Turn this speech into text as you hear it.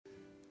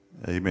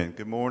Amen.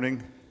 Good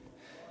morning.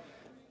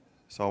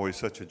 It's always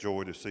such a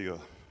joy to see a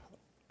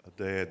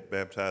dad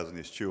baptizing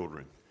his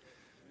children.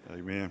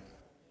 Amen.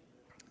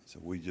 So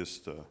we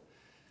just are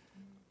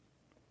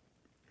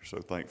so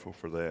thankful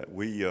for that.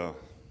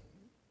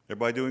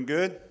 Everybody doing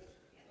good?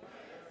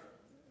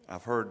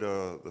 I've heard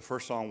the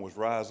first song was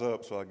Rise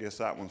Up, so I guess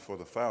that one's for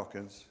the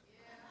Falcons.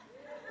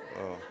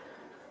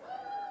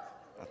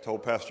 I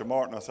told Pastor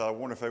Martin, I said, I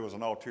wonder if there was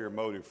an ulterior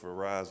motive for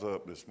Rise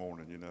Up this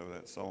morning,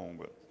 that song.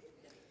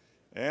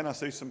 And I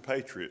see some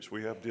Patriots.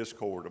 We have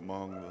discord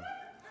among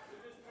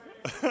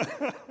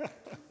the...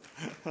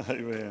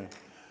 Amen.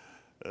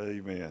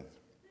 Amen.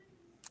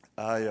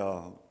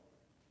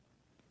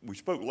 We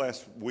spoke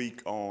last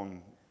week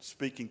on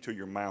speaking to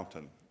your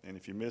mountain. And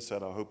if you missed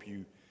that, I hope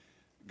you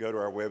go to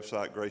our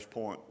website,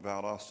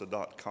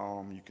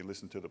 gracepointvaldosta.com. You can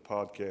listen to the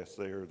podcast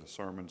there. The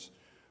sermons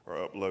are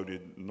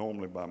uploaded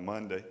normally by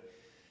Monday.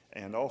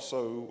 And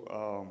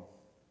also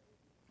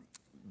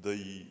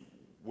the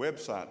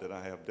website that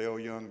I have,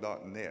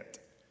 daleyoung.net.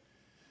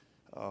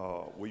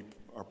 We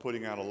are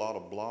putting out a lot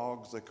of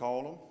blogs, they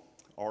call them,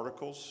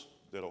 articles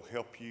that'll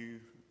help you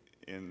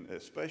in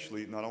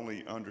especially not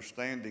only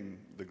understanding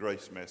the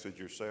grace message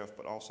yourself,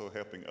 but also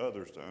helping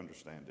others to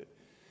understand it.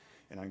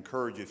 And I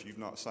encourage you, if you've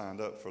not signed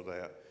up for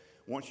that,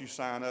 once you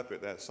sign up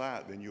at that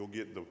site, then you'll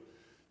get the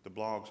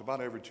blogs. About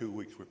every 2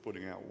 weeks we're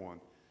putting out one.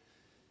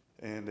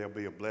 And they'll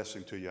be a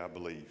blessing to you, I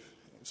believe.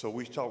 So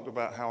we talked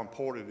about how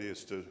important it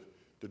is to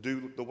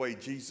do the way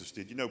Jesus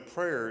did.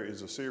 Prayer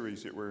is a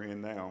series that we're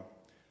in now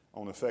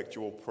on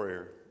effectual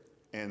prayer.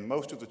 And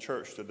most of the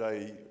church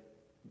today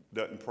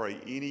doesn't pray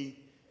any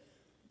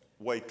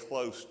way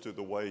close to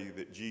the way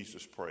that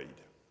Jesus prayed,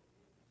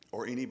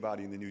 or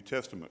anybody in the New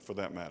Testament for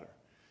that matter.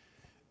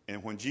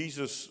 And when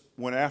Jesus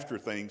went after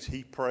things,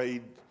 he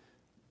prayed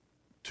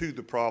to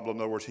the problem.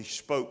 In other words, he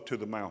spoke to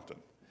the mountain.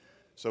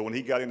 So when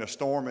he got in a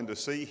storm in the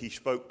sea, he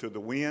spoke to the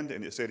wind,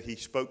 and it said he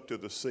spoke to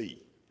the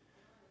sea.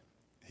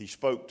 He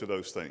spoke to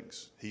those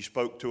things. He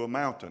spoke to a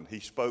mountain.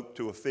 He spoke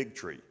to a fig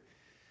tree.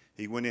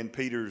 He went in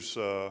Peter's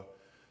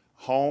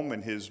home,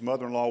 and his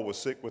mother-in-law was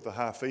sick with a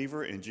high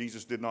fever, and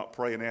Jesus did not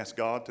pray and ask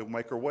God to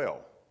make her well,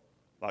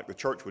 like the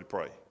church would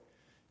pray.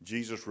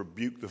 Jesus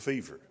rebuked the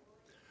fever.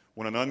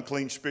 When an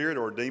unclean spirit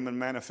or a demon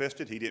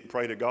manifested, he didn't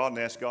pray to God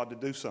and ask God to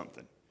do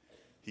something.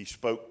 He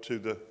spoke to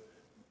the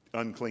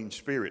unclean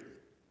spirit.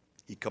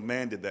 He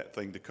commanded that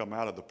thing to come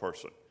out of the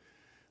person.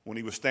 When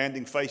he was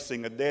standing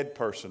facing a dead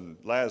person,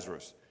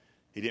 Lazarus,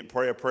 he didn't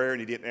pray a prayer and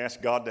he didn't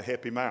ask God to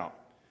help him out.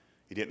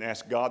 He didn't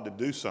ask God to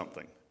do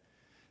something.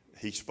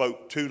 He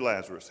spoke to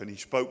Lazarus and he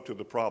spoke to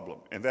the problem.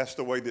 And that's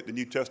the way that the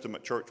New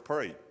Testament church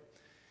prayed.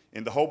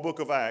 In the whole book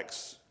of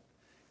Acts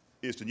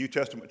is the New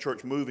Testament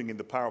church moving in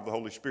the power of the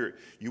Holy Spirit.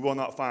 You will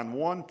not find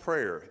one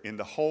prayer in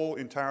the whole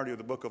entirety of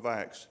the book of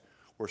Acts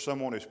where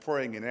someone is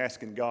praying and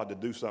asking God to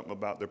do something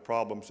about their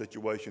problem,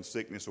 situation,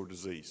 sickness, or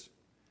disease.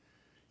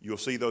 You'll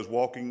see those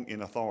walking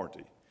in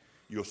authority.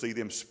 You'll see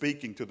them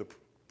speaking to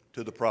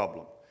the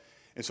problem.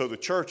 And so the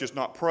church is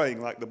not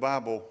praying like the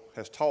Bible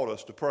has taught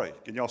us to pray.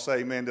 Can y'all say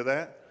amen to that?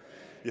 Amen.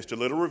 Just a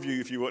little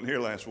review if you weren't here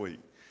last week.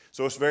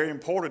 So it's very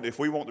important if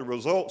we want the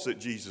results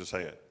that Jesus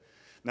had.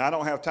 Now, I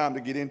don't have time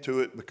to get into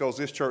it because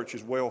this church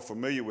is well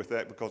familiar with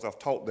that because I've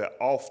taught that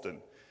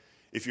often.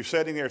 If you're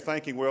sitting there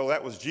thinking, well,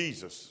 that was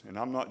Jesus, and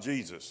I'm not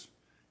Jesus,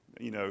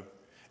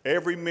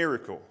 every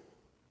miracle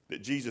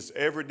that Jesus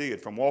ever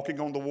did, from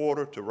walking on the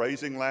water to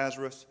raising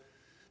Lazarus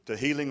to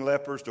healing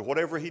lepers to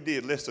whatever he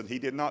did, listen, he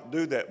did not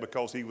do that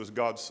because he was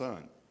God's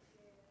son.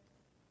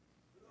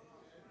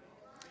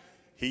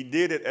 He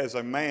did it as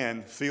a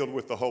man filled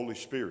with the Holy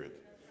Spirit.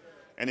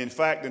 And in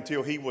fact,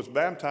 until he was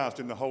baptized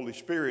in the Holy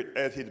Spirit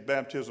at his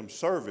baptism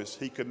service,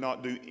 he could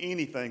not do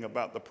anything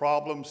about the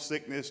problem,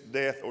 sickness,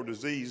 death, or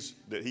disease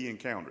that he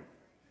encountered.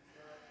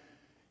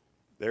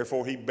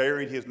 Therefore, he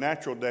buried his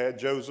natural dad,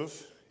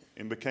 Joseph,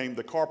 and became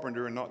the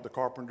carpenter and not the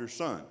carpenter's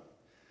son.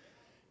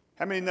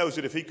 How many knows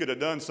that if he could have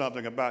done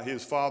something about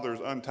his father's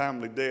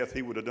untimely death,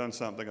 he would have done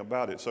something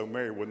about it so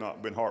Mary would not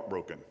have been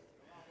heartbroken?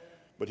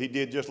 But he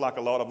did just like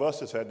a lot of us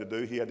has had to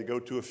do. He had to go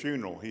to a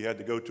funeral. He had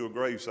to go to a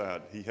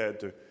graveside. He had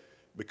to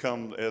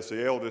become, as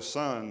the eldest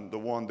son, the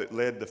one that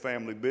led the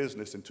family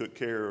business and took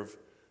care of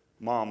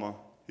mama,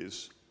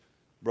 his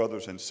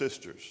brothers and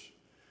sisters.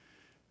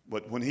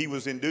 But when he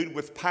was endued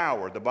with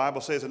power, the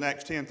Bible says in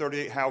Acts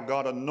 10:38 how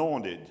God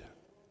anointed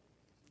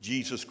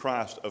Jesus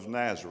Christ of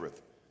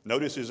Nazareth.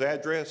 Notice his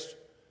address,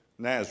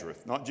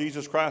 Nazareth. Not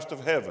Jesus Christ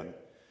of heaven,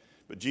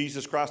 but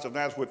Jesus Christ of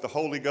Nazareth with the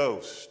Holy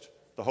Ghost,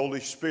 the Holy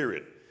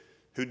Spirit,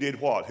 who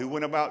did what? Who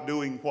went about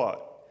doing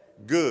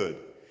what? Good,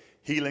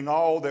 healing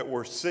all that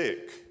were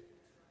sick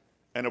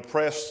and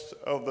oppressed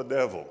of the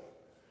devil.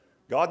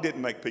 God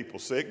didn't make people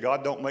sick.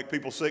 God don't make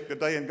people sick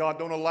today, and God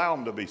don't allow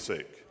them to be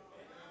sick.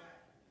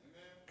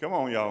 Come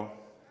on, y'all.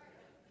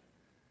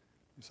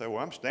 You say,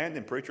 well, I'm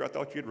standing, preacher. I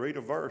thought you'd read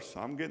a verse.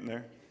 I'm getting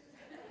there.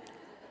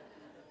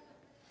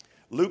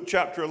 Luke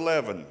chapter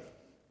 11,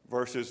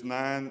 verses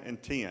 9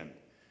 and 10.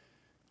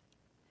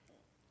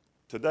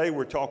 Today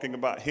we're talking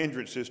about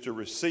hindrances to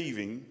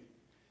receiving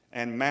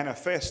and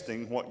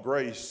manifesting what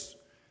grace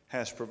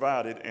has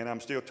provided, and I'm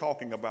still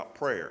talking about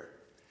prayer.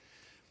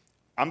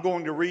 I'm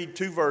going to read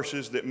two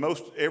verses that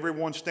most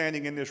everyone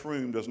standing in this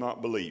room does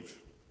not believe.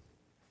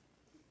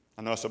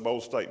 I know it's a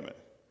bold statement.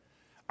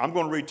 I'm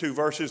going to read two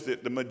verses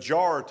that the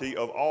majority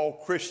of all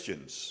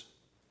Christians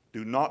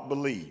do not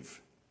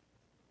believe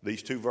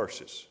these two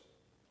verses.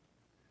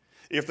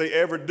 If they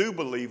ever do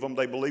believe them,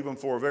 they believe them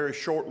for a very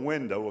short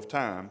window of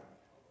time,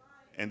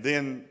 and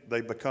then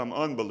they become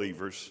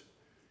unbelievers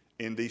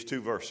in these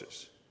two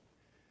verses.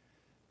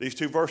 These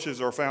two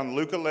verses are found in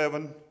Luke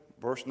 11,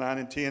 verse 9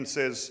 and 10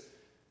 says,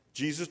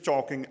 Jesus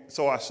talking,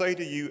 so I say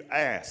to you,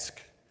 ask,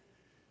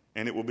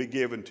 and it will be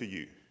given to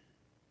you.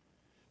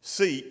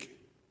 Seek,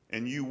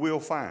 and you will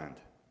find.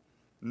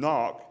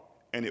 Knock,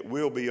 and it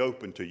will be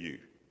open to you.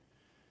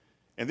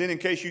 And then in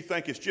case you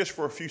think it's just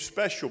for a few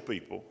special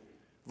people,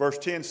 verse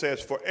 10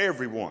 says, for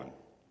everyone.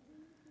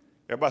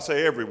 Everybody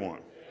say everyone.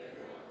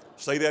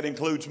 Say that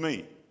includes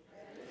me.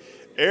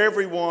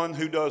 Everyone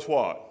who does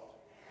what?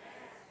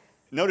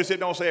 Notice it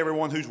don't say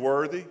everyone who's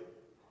worthy.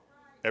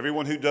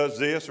 Everyone who does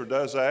this or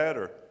does that,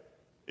 or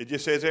it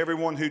just says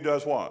everyone who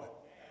does what?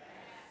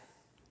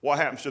 What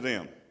happens to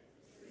them?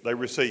 They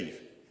receive.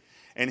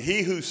 And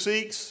he who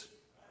seeks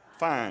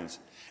finds.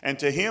 And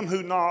to him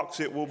who knocks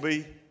it will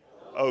be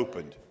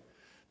opened.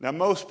 Now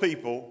most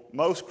people,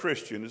 most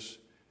Christians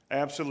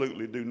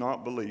absolutely do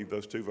not believe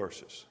those two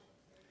verses.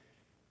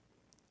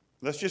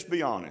 Let's just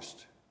be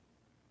honest.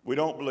 We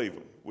don't believe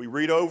them. We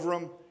read over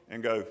them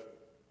and go,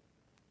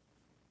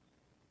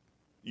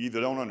 you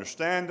either don't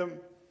understand them,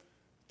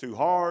 too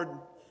hard.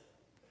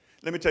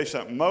 Let me tell you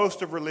something.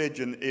 Most of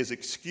religion is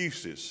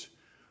excuses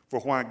for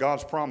why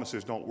God's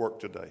promises don't work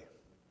today.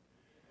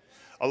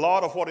 A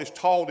lot of what is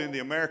taught in the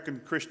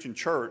American Christian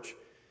church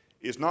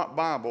is not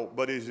Bible,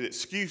 but is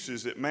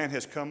excuses that man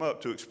has come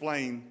up to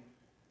explain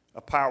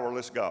a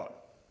powerless God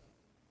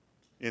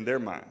in their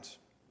minds.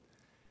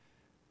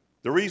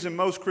 The reason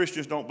most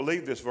Christians don't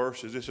believe this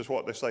verse is this is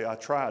what they say, I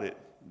tried it,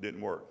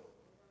 didn't work.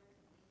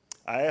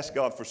 I asked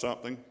God for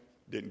something,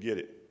 didn't get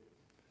it.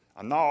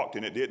 I knocked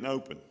and it didn't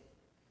open.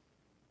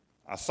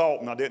 I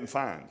sought and I didn't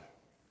find.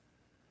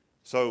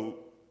 So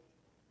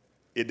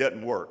it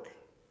doesn't work.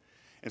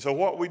 And so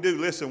what we do,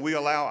 listen, we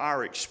allow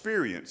our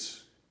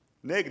experience,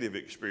 negative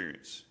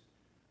experience,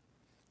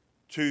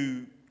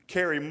 to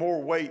carry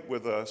more weight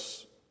with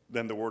us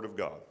than the Word of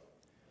God.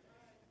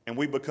 And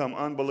we become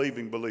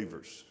unbelieving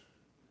believers.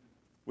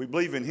 We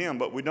believe in Him,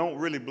 but we don't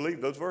really believe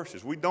those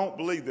verses. We don't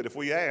believe that if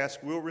we ask,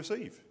 we'll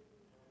receive.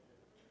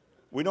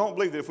 We don't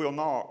believe that if we'll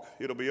knock,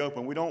 it'll be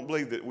open. We don't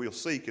believe that we'll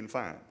seek and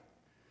find.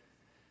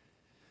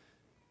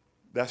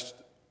 That's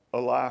a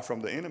lie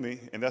from the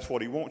enemy, and that's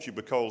what he wants you,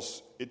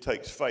 because it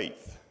takes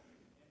faith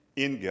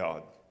in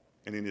God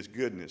and in His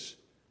goodness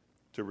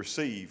to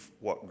receive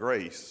what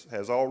grace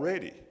has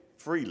already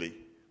freely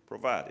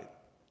provided.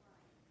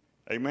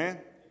 Amen?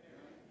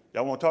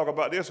 Y'all want to talk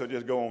about this or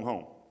just go on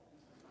home?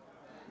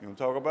 You want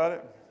to talk about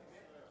it?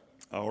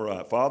 All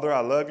right. Father, I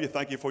love you.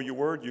 Thank you for your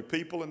word, your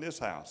people in this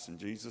house. In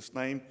Jesus'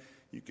 name,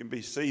 you can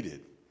be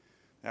seated.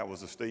 That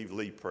was a Steve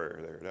Lee prayer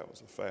there. That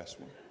was a fast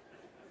one.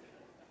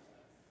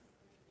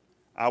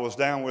 I was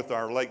down with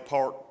our Lake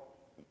Park,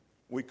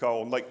 we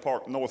call Lake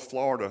Park, North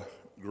Florida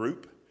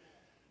group.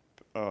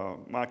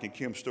 Mike and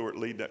Kim Stewart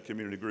lead that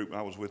community group.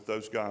 I was with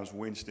those guys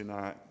Wednesday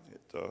night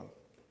at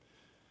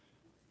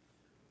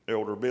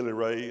Elder Billy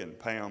Ray and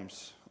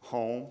Pam's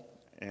home.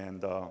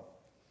 And, of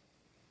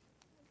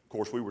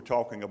course, we were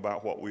talking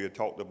about what we had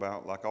talked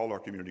about, like all our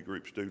community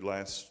groups do,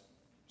 last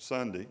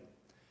Sunday.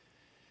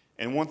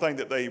 And one thing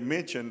that they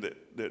mentioned,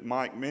 that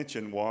Mike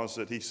mentioned, was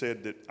that he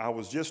said that I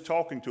was just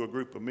talking to a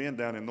group of men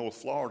down in North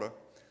Florida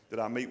that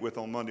I meet with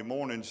on Monday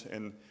mornings,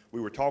 and we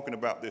were talking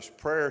about this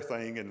prayer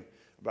thing and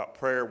about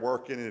prayer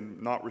working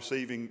and not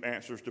receiving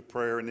answers to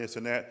prayer and this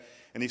and that.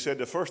 And he said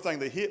the first thing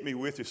they hit me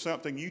with is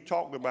something you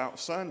talked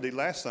about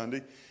last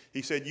Sunday.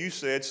 He said, you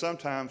said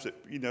sometimes that,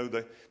 you know,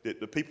 that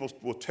the people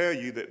will tell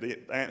you that the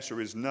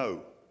answer is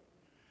no.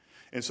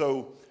 And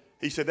so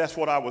he said that's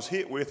what I was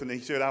hit with, and he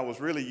said I was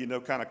really, you know,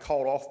 kind of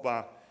caught off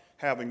by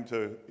having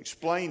to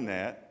explain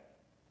that.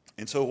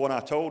 And so when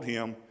I told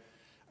him,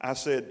 I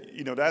said,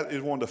 you know, that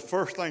is one of the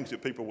first things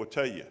that people will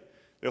tell you.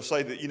 They'll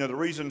say that, you know, the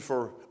reason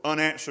for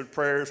unanswered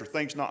prayers or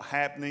things not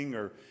happening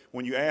or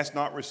when you ask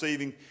not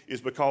receiving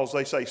is because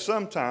they say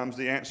sometimes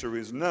the answer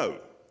is no.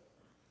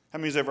 How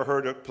many's ever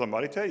heard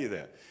somebody tell you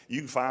that? You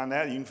can find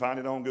that. You can find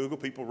it on Google.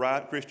 People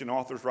write, Christian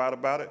authors write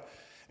about it.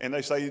 And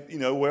they say, you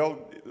know,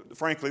 well,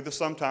 frankly,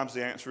 sometimes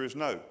the answer is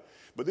no.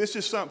 But this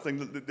is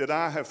something that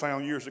I have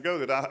found years ago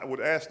that I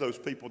would ask those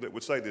people that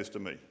would say this to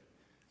me.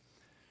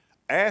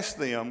 Ask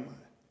them,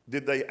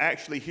 did they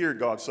actually hear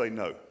God say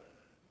no?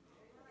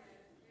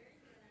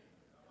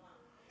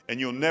 And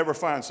you'll never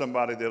find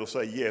somebody that'll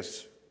say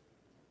yes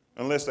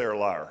unless they're a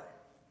liar.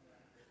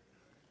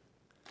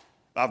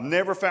 I've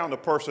never found a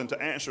person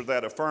to answer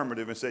that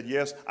affirmative and said,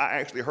 yes, I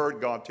actually heard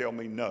God tell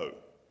me no.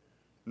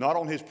 Not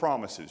on His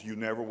promises. You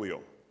never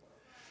will.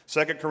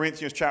 2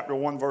 Corinthians chapter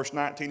 1, verse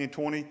 19 and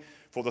 20.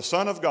 For the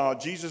Son of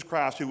God, Jesus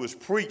Christ, who was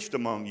preached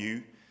among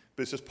you,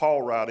 this is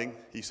Paul writing,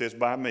 he says,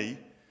 by me,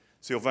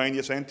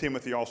 Silvanus and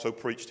Timothy also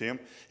preached him.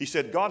 He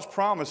said, God's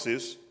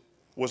promises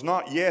was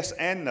not yes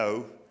and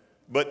no,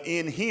 but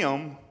in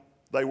him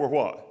they were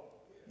what?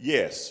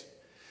 Yes.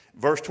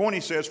 Verse 20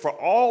 says, for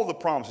all the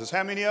promises,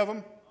 how many of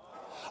them?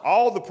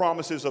 All the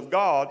promises of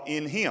God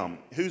in him.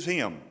 Who's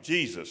him?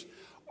 Jesus.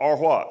 Are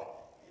what?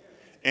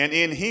 And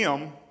in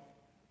him,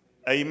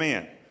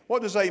 amen.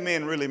 What does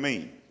amen really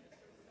mean?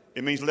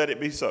 It means let it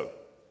be so.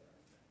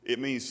 It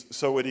means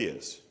so it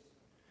is.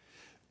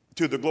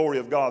 To the glory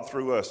of God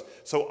through us.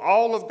 So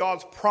all of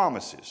God's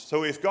promises.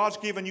 So if God's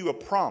given you a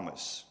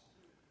promise.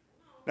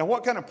 Now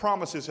what kind of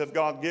promises have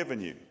God given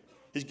you?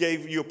 He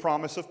gave you a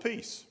promise of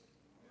peace.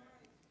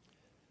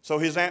 So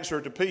his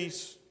answer to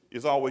peace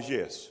is always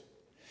yes.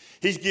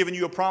 He's given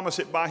you a promise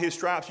that by his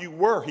stripes you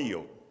were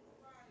healed.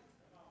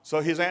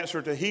 So his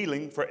answer to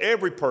healing for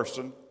every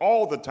person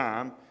all the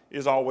time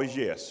is always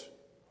yes.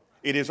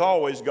 It is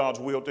always God's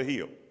will to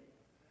heal.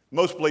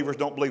 Most believers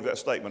don't believe that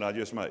statement I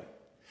just made.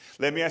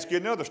 Let me ask you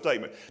another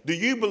statement. Do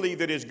you believe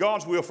that it's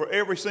God's will for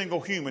every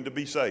single human to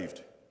be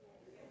saved?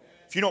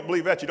 If you don't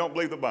believe that, you don't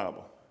believe the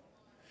Bible.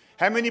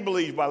 How many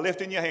believe by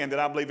lifting your hand that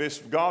I believe it's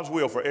God's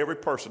will for every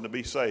person to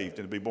be saved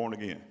and to be born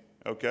again?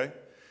 Okay?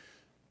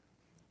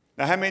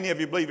 Now, how many of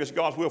you believe it's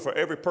God's will for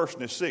every person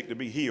that's sick to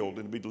be healed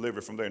and to be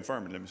delivered from their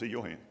infirmity? Let me see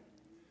your hand.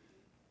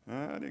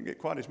 I didn't get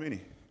quite as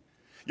many.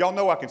 Y'all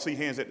know I can see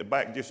hands at the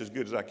back just as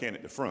good as I can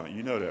at the front.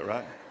 You know that,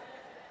 right?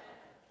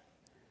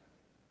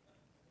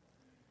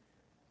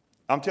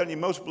 I'm telling you,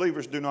 most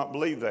believers do not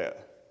believe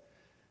that.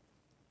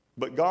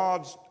 But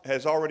God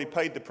has already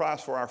paid the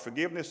price for our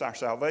forgiveness, our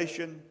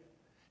salvation.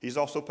 He's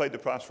also paid the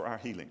price for our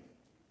healing.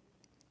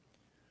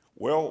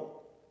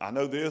 Well, I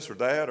know this or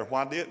that or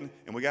why didn't,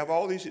 and we have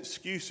all these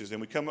excuses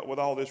and we come up with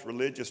all this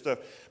religious stuff,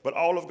 but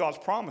all of God's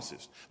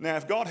promises. Now,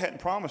 if God hadn't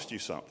promised you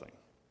something,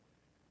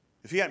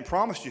 if he hadn't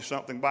promised you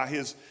something by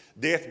his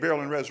death, burial,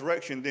 and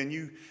resurrection, then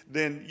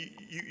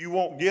you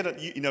won't get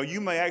it.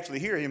 You may actually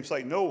hear him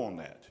say no on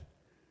that.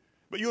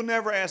 But you'll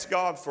never ask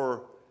God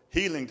for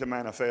healing to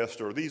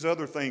manifest or these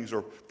other things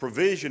or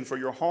provision for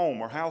your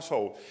home or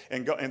household,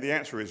 and the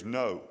answer is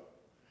no.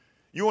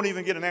 You won't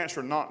even get an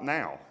answer not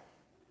now,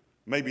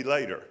 maybe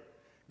later.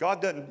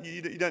 God doesn't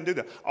do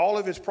that. All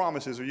of his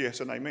promises are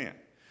yes and amen.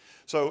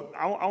 So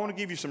I want to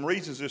give you some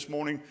reasons this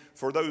morning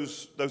for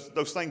those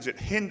things that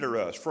hinder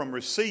us from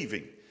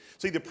receiving.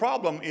 See, the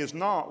problem is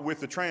not with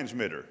the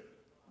transmitter,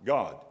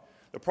 God.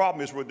 The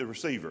problem is with the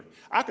receiver.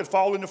 I could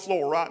fall in the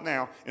floor right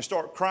now and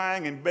start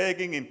crying and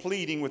begging and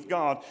pleading with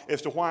God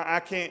as to why I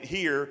can't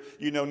hear,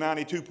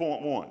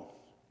 92.1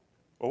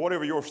 or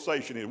whatever your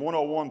station is,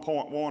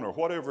 101.1 or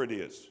whatever it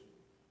is.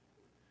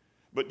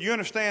 But you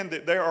understand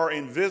that there are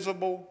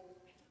invisible,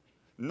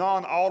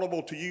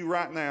 non-audible to you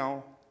right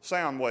now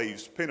sound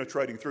waves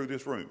penetrating through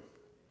this room.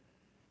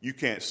 You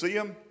can't see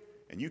them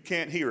and you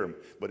can't hear them,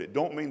 but it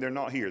don't mean they're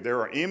not here.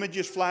 There are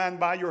images flying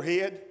by your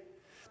head.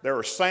 There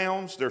are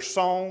sounds, there's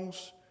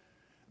songs,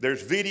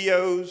 there's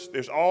videos,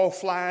 there's all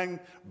flying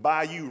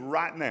by you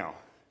right now.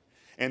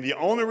 And the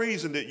only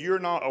reason that you're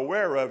not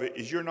aware of it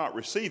is you're not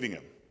receiving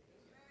them.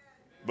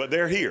 But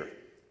they're here.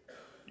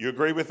 You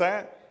agree with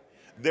that?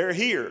 They're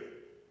here.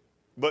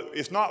 But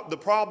it's not, the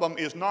problem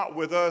is not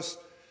with us.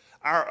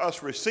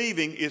 Us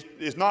receiving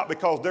is not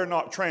because they're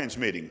not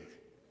transmitting.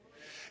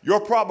 Your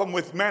problem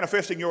with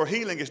manifesting your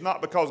healing is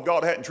not because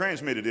God hadn't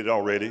transmitted it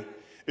already.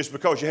 It's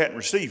because you hadn't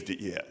received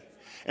it yet.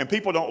 And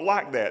people don't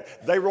like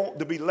that. They want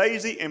to be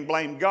lazy and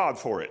blame God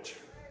for it.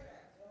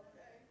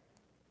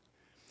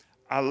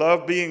 I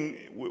love being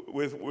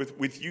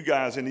with you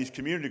guys in these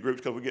community groups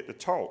because we get to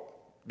talk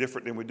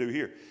different than we do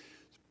here.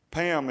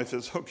 Pam, if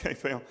it's okay,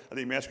 Pam, I didn't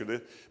even ask her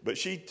this, but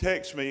she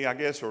texted me, I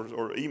guess, or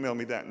emailed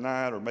me that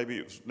night, or maybe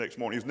it was next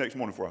morning. It was next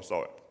morning before I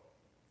saw it.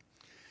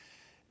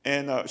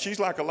 And she's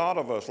like a lot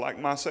of us, like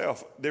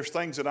myself. There's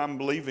things that I'm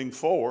believing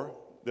for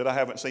that I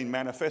haven't seen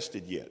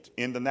manifested yet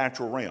in the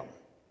natural realm.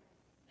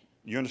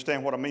 You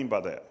understand what I mean by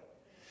that?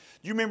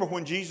 You remember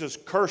when Jesus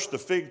cursed the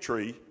fig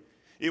tree,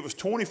 it was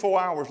 24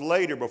 hours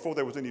later before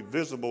there was any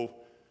visible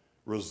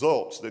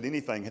results that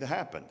anything had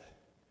happened.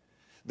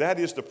 That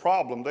is the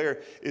problem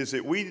there, is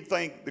that we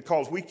think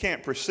because we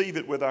can't perceive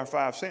it with our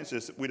five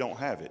senses that we don't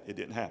have it. It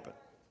didn't happen.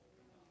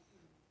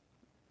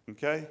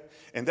 Okay?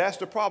 And that's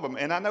the problem.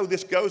 And I know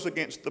this goes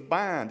against the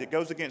mind. It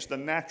goes against the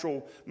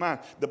natural mind.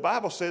 The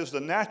Bible says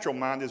the natural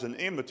mind is an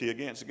enmity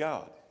against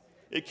God.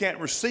 It can't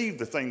receive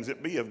the things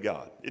that be of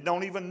God. It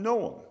don't even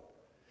know them.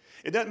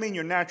 It doesn't mean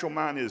your natural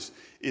mind is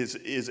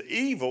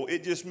evil.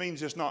 It just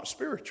means it's not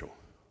spiritual.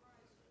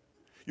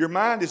 Your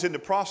mind is in the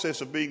process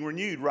of being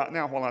renewed right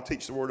now while I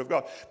teach the Word of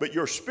God. But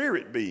your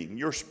spirit being,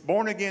 your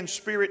born-again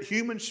spirit,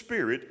 human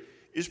spirit,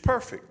 is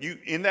perfect.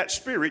 In that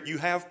spirit, you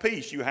have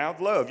peace, you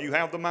have love, you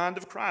have the mind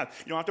of Christ.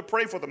 You don't have to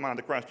pray for the mind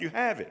of Christ. You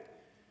have it.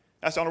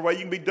 That's the only way you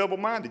can be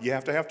double-minded. You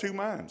have to have two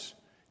minds.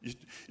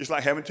 It's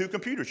like having two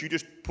computers. You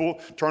just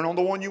turn on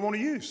the one you want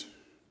to use.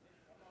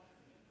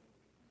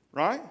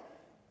 Right?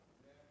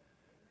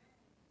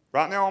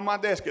 Right now on my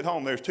desk at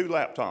home, there's 2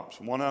 laptops.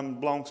 One of them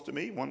belongs to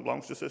me, one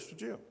belongs to Sister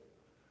Jill.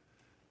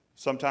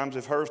 Sometimes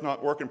if hers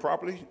not working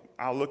properly,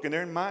 I'll look in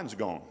there and mine's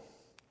gone.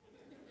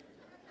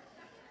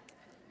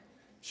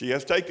 She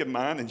has taken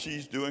mine and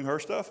she's doing her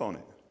stuff on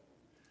it.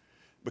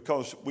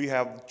 Because we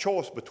have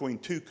choice between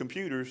 2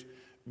 computers,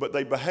 but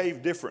they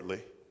behave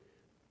differently.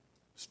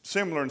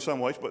 Similar in some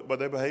ways, but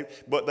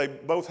they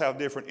both have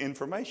different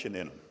information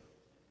in them,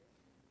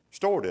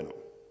 stored in them.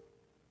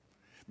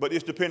 But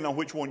it's depending on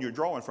which one you're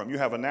drawing from. You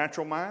have a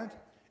natural mind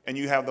and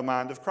you have the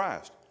mind of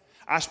Christ.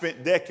 I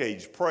spent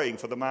decades praying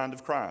for the mind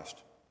of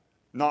Christ,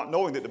 not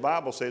knowing that the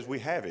Bible says we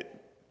have it.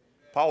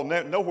 Paul,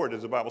 nowhere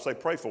does the Bible say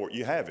pray for it.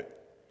 You have it.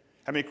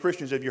 How many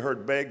Christians have you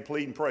heard beg,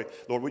 plead, and pray?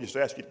 Lord, we just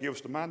ask you to give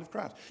us the mind of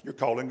Christ. You're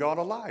calling God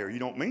a liar. You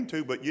don't mean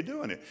to, but you're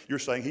doing it. You're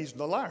saying he's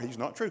the liar. He's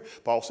not true.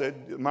 Paul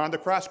said the mind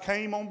of Christ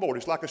came on board.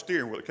 It's like a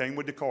steering wheel. It came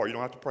with the car. You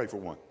don't have to pray for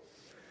one.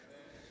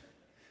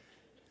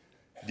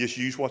 Just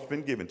use what's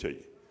been given to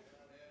you.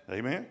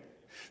 Amen?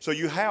 So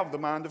you have the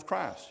mind of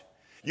Christ.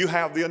 You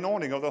have the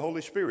anointing of the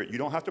Holy Spirit. You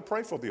don't have to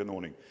pray for the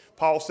anointing.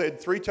 Paul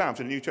said 3 times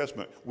in the New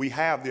Testament, we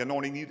have the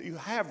anointing you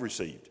have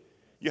received.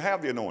 You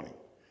have the anointing.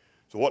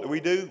 So what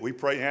do? We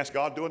pray and ask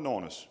God to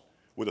anoint us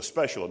with a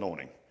special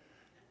anointing.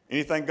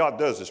 Anything God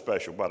does is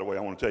special, by the way.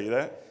 I want to tell you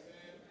that.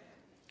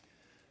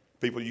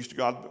 People used to,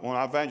 God, when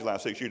I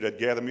evangelized 6 years, they'd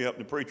gather me up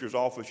in the preacher's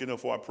office,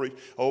 before I preach.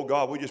 Oh,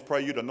 God, we just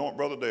pray you to anoint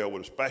Brother Dale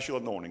with a special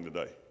anointing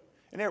today.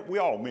 And we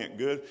all meant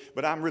good,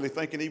 but I'm really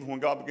thinking even when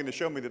God began to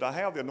show me that I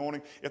have the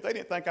anointing, if they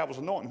didn't think I was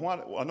anointed,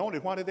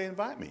 why did they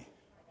invite me?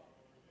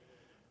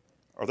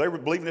 Are they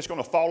believing it's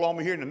going to fall on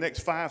me here in the next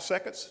 5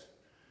 seconds?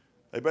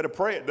 They better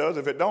pray it does.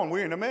 If it don't,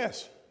 we're in a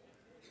mess.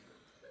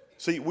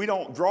 See, we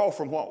don't draw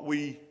from what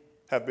we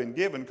have been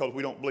given because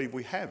we don't believe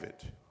we have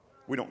it.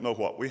 We don't know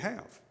what we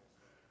have.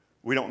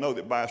 We don't know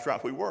that by His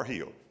stripes we were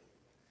healed.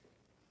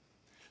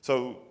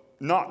 So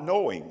not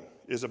knowing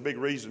is a big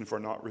reason for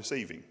not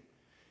receiving.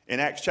 In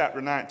Acts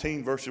chapter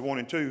 19, verses 1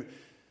 and 2,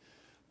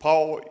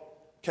 Paul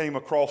came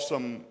across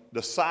some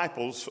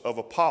disciples of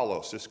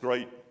Apollos, this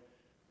great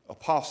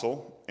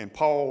apostle. And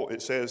Paul,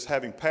 it says,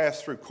 having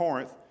passed through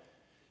Corinth,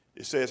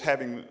 it says,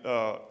 having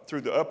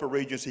through the upper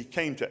regions, he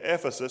came to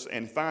Ephesus,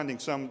 and finding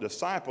some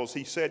disciples,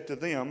 he said to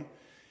them,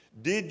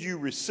 did you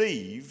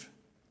receive,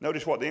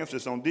 notice what the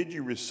emphasis on, did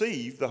you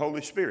receive the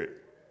Holy Spirit?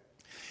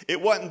 It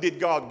wasn't did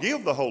God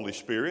give the Holy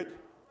Spirit.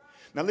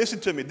 Now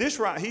listen to me, this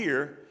right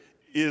here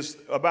is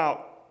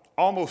about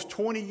almost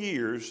 20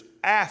 years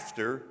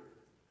after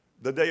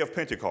the day of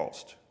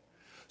Pentecost.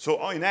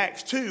 So in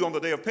Acts 2, on the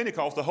day of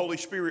Pentecost, the Holy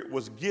Spirit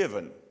was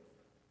given,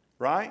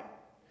 right?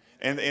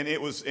 And he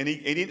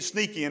didn't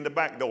sneak in the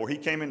back door. He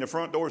came in the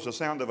front door as the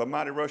sound of a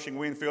mighty rushing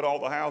wind filled all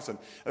the house. And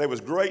there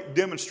was great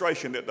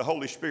demonstration that the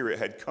Holy Spirit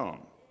had come.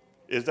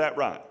 Is that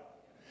right?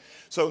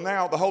 So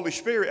now the Holy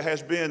Spirit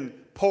has been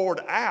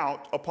poured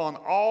out upon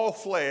all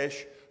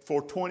flesh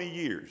for 20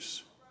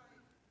 years.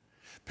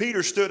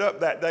 Peter stood up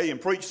that day and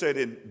preached, said,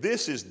 and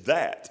this is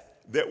that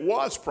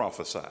was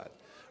prophesied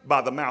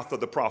by the mouth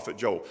of the prophet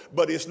Joel.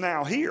 But it's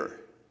now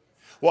here.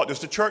 What does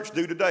the church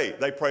do today?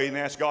 They pray and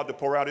ask God to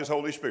pour out His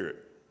Holy Spirit.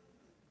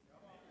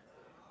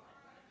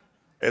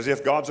 As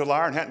if God's a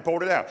liar and hadn't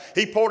poured it out.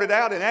 He poured it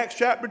out in Acts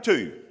chapter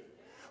 2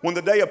 when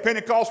the day of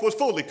Pentecost was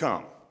fully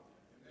come.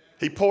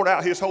 He poured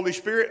out His Holy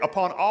Spirit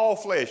upon all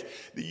flesh.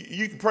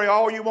 You can pray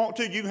all you want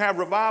to. You can have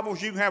revivals.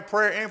 You can have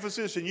prayer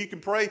emphasis. And you can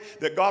pray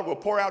that God will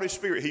pour out His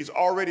Spirit. He's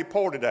already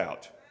poured it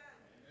out.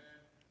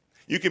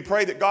 You can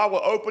pray that God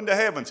will open the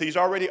heavens. He's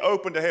already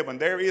opened the heaven.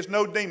 There is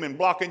no demon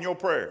blocking your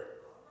prayer.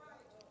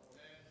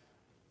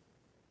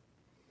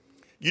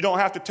 You don't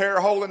have to tear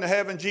a hole in the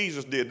heaven.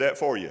 Jesus did that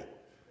for you.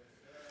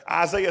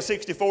 Isaiah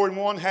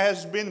 64:1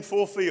 has been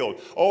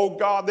fulfilled. Oh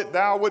God, that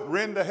thou would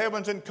rend the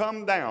heavens and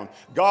come down.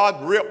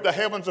 God ripped the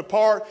heavens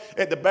apart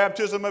at the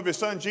baptism of His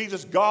Son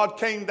Jesus. God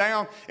came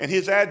down, and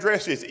His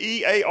address is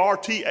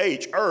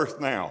E-A-R-T-H,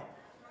 earth now.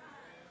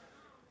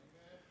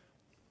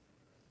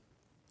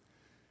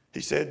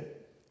 He said,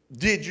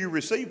 did you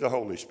receive the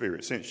Holy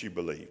Spirit since you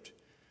believed?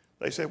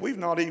 They said, we've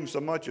not even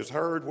so much as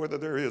heard whether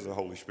there is a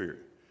Holy Spirit.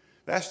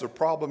 That's the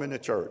problem in the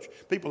church.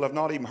 People have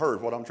not even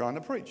heard what I'm trying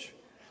to preach.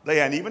 They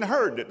hadn't even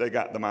heard that they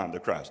got the mind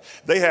of Christ.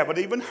 They haven't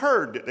even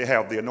heard that they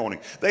have the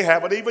anointing. They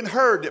haven't even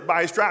heard that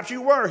by His stripes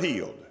you were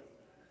healed.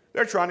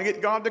 They're trying to get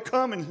God to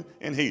come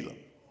and heal them.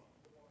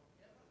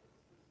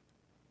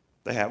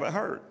 They haven't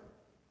heard.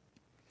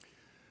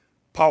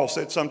 Paul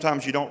said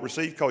sometimes you don't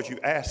receive because you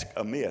ask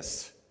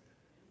amiss.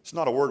 It's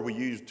not a word we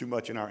use too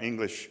much in our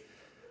English,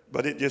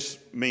 but it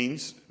just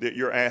means that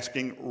you're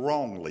asking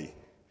wrongly.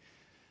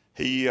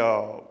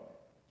 James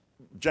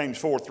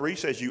 4:3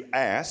 says you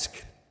ask.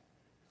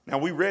 Now,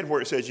 we read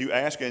where it says you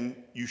ask and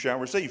you shall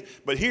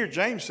receive. But here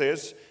James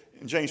says,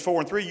 in James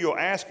 4:3, you'll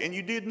ask and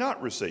you did not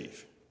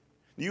receive.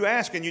 You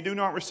ask and you do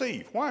not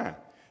receive. Why?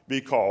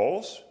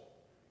 Because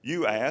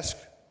you ask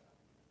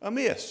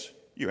amiss.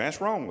 You ask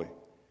wrongly,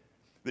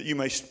 that you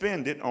may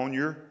spend it on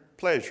your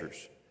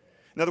pleasures.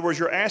 In other words,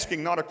 you're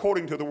asking not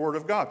according to the Word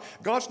of God.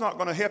 God's not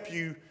going to help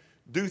you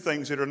do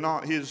things that are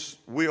not His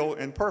will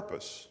and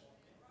purpose.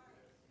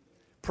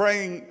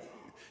 Praying,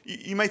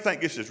 you may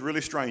think this is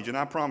really strange, and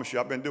I promise you,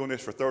 I've been doing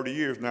this for 30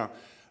 years now,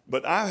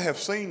 but I have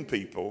seen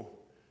people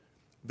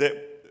that,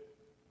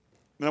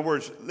 in other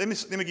words, let me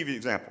give you an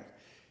example.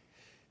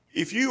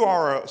 If you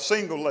are a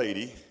single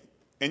lady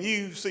and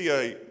you see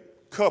a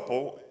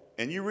couple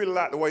and you really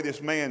like the way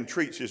this man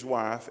treats his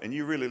wife and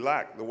you really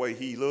like the way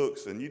he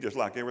looks and you just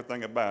like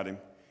everything about him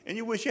and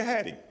you wish you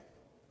had him.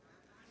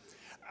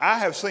 I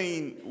have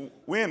seen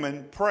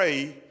women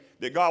pray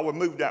that God would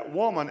move that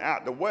woman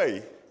out the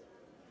way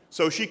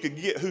so she could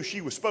get who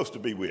she was supposed to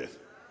be with,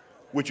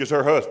 which is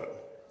her husband.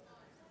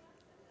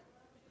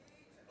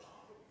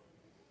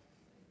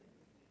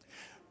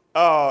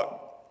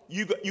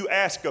 You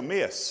ask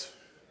amiss.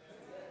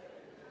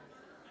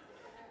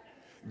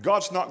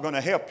 God's not going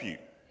to help you.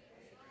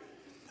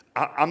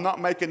 I'm not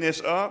making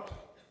this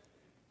up,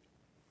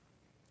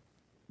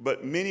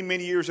 but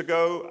many years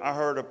ago, I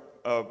heard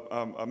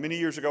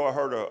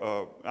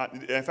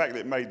in fact,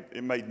 it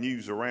made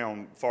news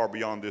around far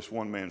beyond this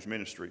one man's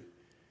ministry.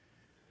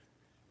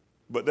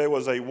 But there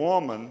was a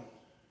woman,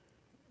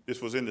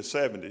 this was in the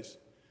 70s,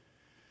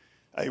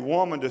 a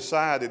woman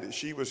decided that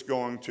she was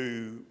going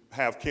to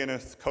have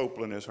Kenneth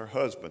Copeland as her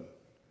husband.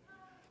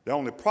 The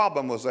only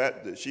problem was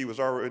that he was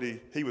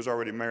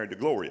already married to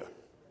Gloria.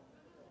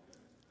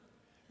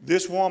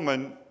 This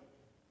woman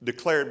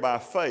declared by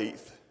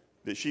faith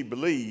that she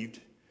believed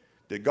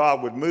that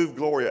God would move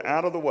Gloria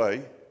out of the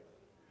way.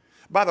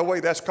 By the way,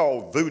 that's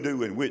called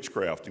voodoo and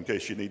witchcraft, in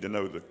case you need to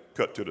know the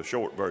cut to the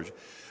short version.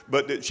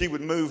 But that she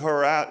would move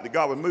her out, that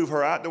God would move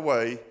her out the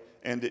way,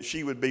 and that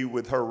she would be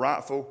with her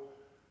rightful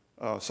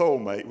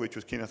soulmate, which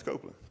was Kenneth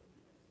Copeland.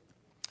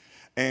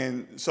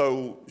 And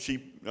so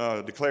she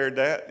declared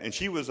that, and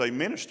she was a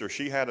minister.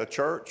 She had a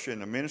church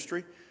and a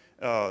ministry.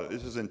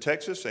 This is in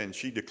Texas, and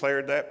she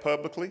declared that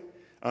publicly,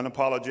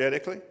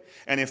 unapologetically.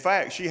 And in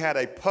fact, she had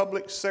a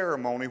public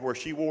ceremony where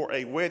she wore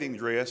a wedding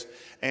dress,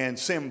 and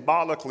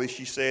symbolically,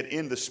 she said,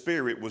 in the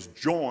spirit, was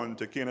joined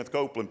to Kenneth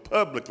Copeland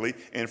publicly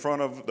in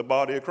front of the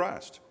body of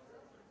Christ.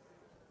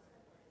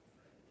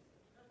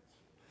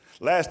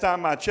 Last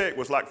time I checked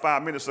was like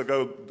 5 minutes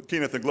ago.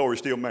 Kenneth and Gloria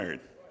still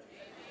married.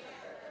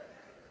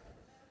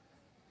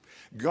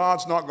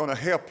 God's not going to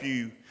help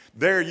you.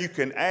 There you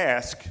can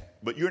ask,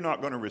 but you're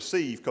not going to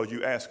receive because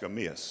you ask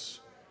amiss.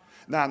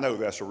 Now, I know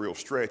that's a real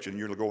stretch, and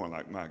you're going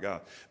like, my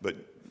God.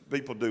 But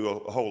people do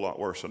a whole lot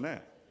worse than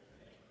that.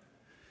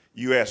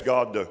 You ask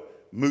God to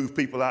move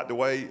people out the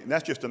way, and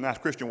that's just a nice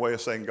Christian way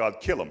of saying, God,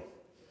 kill them.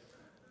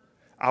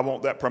 I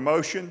want that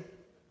promotion,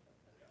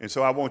 and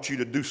so I want you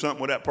to do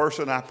something with that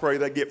person. I pray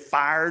they get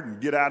fired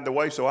and get out of the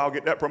way so I'll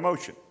get that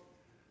promotion.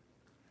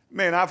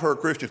 Man, I've heard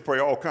Christians pray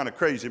all kind of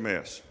crazy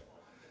mess.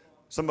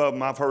 Some of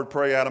them I've heard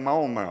pray out of my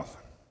own mouth.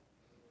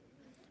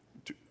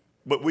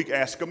 But we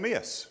ask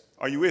amiss.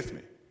 Are you with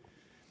me?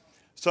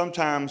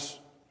 Sometimes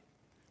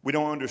we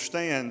don't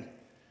understand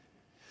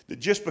that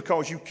just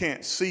because you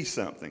can't see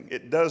something,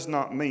 it does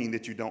not mean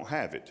that you don't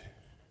have it.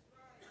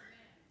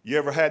 You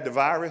ever had the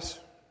virus?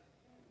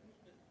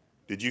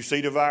 Did you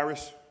see the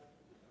virus?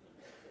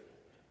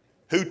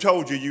 Who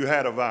told you you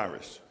had a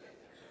virus?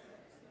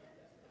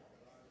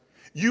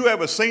 You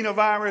ever seen a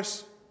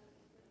virus?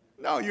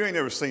 No, you ain't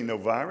never seen no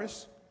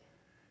virus.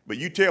 But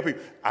you tell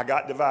people, I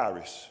got the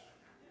virus.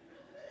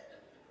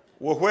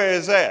 Well, where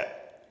is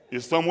that?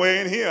 It's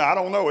somewhere in here. I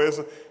don't know.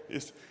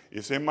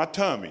 It's in my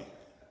tummy.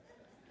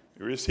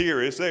 Or it's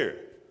here, it's there.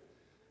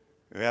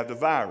 You have the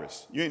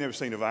virus. You ain't never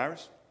seen a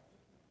virus.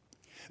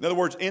 In other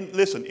words,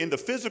 listen, in the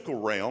physical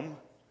realm,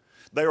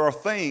 there are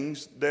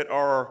things that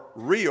are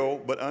real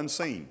but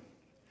unseen.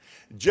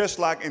 Just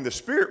like in the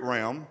spirit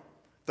realm,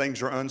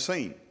 things are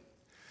unseen.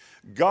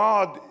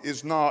 God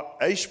is not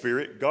a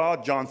spirit.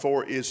 God, John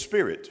 4, is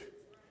spirit.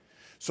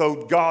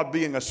 So God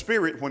being a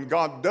spirit, when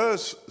God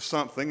does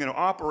something and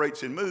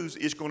operates and moves,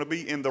 it's going to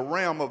be in the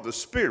realm of the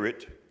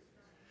spirit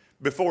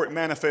before it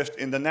manifests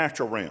in the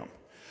natural realm.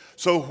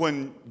 So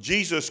when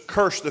Jesus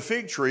cursed the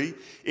fig tree,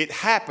 it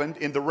happened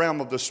in the realm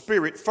of the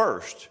spirit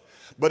first.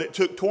 But it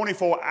took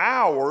 24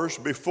 hours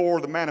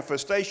before the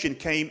manifestation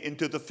came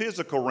into the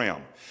physical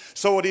realm.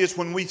 So it is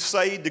when we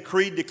say,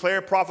 decree,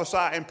 declare, prophesy,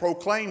 and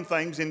proclaim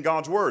things in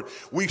God's word.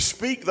 We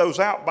speak those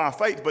out by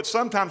faith, but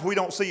sometimes we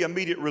don't see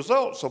immediate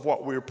results of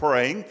what we're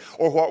praying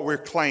or what we're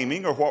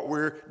claiming or what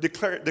we're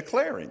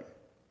declaring.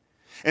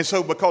 And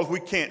so because we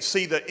can't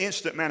see the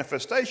instant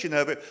manifestation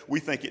of it, we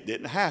think it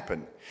didn't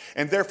happen.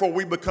 And therefore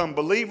we become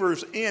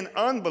believers in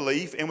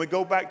unbelief, and we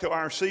go back to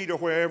our seat or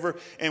wherever,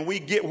 and we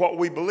get what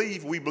we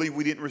believe we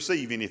didn't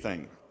receive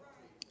anything.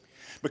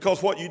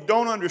 Because what you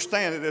don't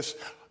understand is,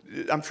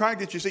 I'm trying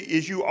to get you to see,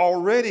 is you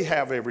already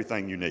have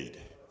everything you need.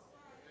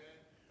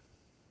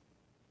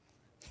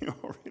 You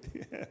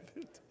already have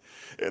it.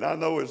 And I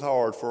know it's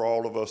hard for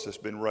all of us that's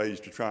been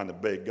raised to trying to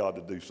beg God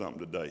to do something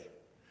today.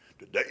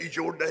 Today's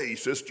your day,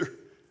 sister.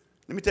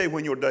 Let me tell you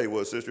when your day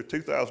was, sister.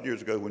 2,000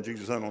 years ago when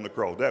Jesus hung on the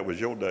cross, that was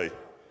your day.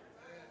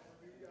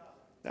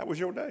 That was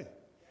your day.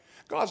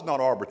 God's not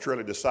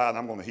arbitrarily deciding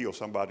I'm going to heal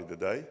somebody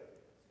today.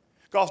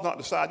 God's not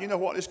deciding, you know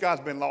what, this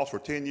guy's been lost for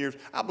 10 years.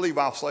 I believe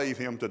I'll save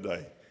him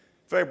today.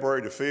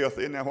 February the 5th,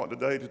 isn't that what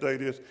today's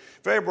date is?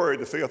 February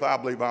the 5th, I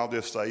believe I'll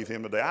just save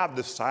him today. I've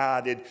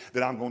decided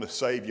that I'm going to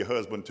save your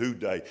husband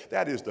today.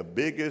 That is the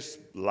biggest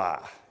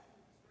lie.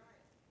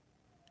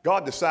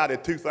 God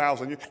decided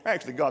 2,000 years,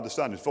 actually God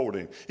decided before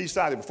then. He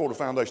decided before the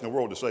foundation of the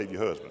world to save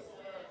your husband.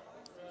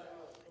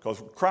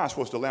 Because Christ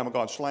was the Lamb of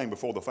God slain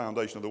before the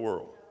foundation of the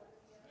world.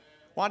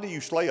 Why do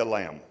you slay a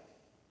lamb?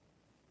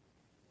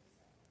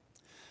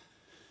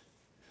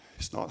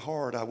 It's not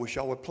hard. I wish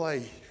I would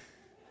play.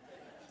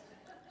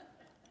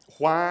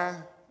 Why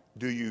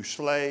do you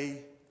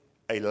slay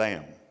a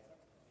lamb?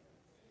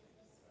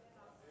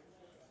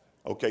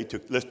 Okay,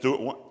 let's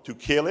do it. To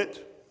kill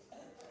it,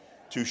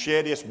 to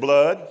shed its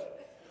blood.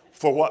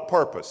 For what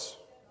purpose?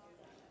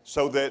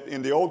 So that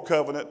in the old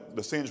covenant,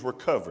 the sins were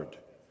covered.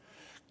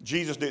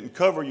 Jesus didn't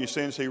cover your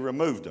sins, he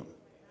removed them.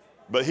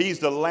 But he's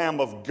the Lamb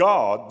of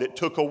God that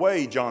took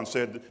away, John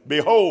said,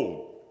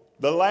 behold,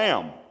 the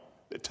Lamb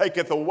that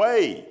taketh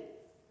away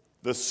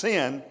the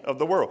sin of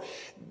the world.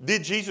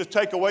 Did Jesus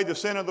take away the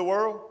sin of the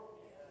world?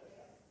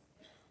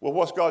 Well,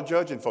 what's God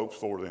judging folks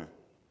for then?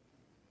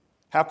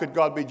 How could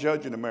God be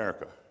judging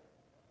America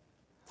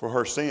for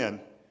her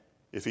sin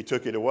if he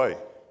took it away?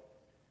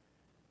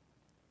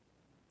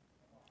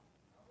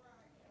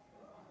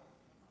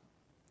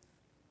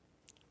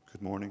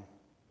 Good morning.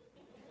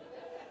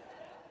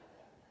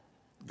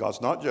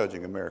 God's not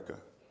judging America.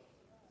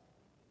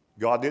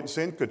 God didn't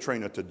send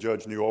Katrina to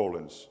judge New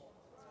Orleans.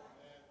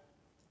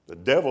 The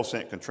devil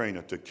sent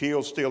Katrina to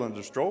kill, steal, and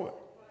destroy it.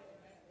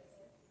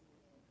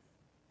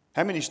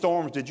 How many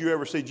storms did you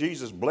ever see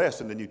Jesus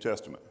bless in the New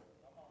Testament?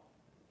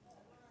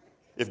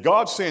 If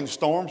God sends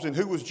storms, then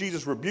who was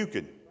Jesus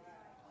rebuking?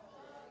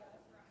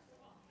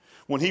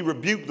 When he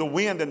rebuked the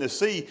wind and the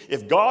sea,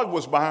 if God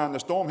was behind the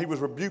storm, he was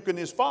rebuking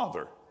his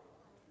Father.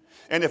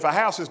 And if a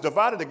house is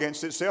divided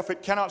against itself,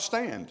 it cannot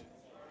stand.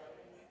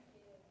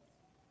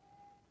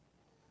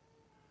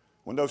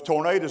 When those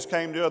tornadoes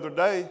came the other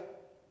day,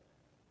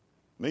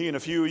 me and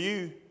a few of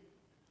you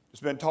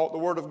that's been taught the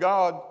Word of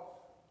God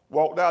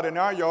walked out in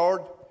our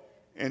yard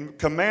and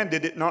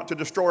commanded it not to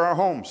destroy our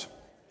homes.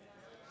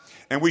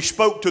 And we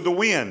spoke to the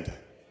wind.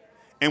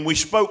 And we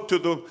spoke to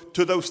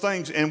those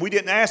things, and we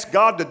didn't ask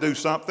God to do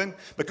something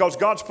because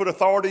God's put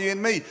authority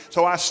in me.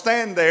 So I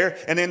stand there,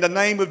 and in the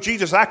name of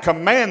Jesus, I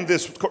command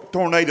this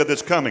tornado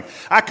that's coming.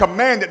 I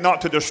command it not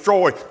to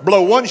destroy,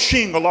 blow one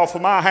shingle off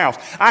of my house.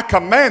 I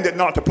command it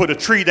not to put a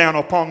tree down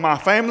upon my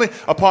family,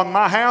 upon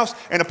my house,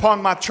 and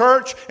upon my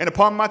church, and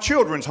upon my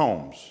children's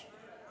homes.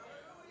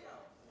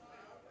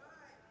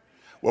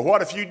 Well,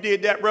 what if you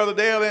did that, Brother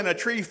Dale, and a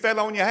tree fell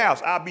on your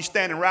house? I'd be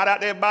standing right out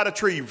there by the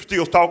tree,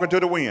 still talking to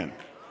the wind.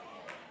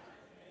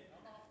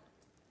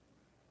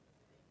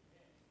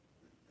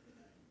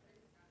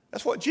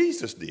 That's what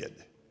Jesus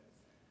did.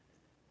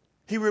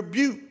 He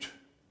rebuked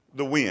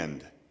the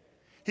wind.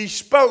 He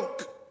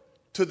spoke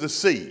to the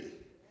sea.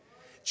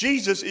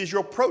 Jesus is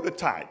your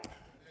prototype.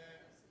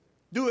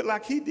 Do it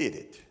like he did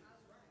it.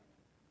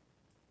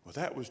 Well,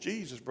 that was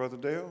Jesus, Brother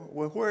Dale.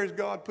 Well, where has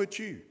God put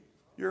you?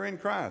 You're in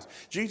Christ.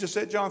 Jesus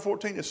said, John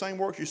 14, the same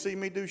works you see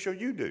me do shall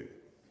you do.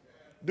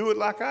 Do it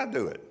like I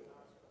do it.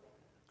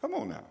 Come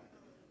on now.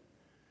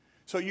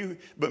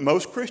 But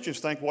most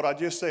Christians think what I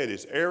just said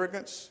is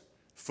arrogance,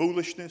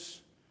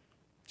 foolishness,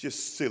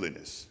 just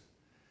silliness,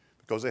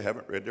 because they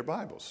haven't read their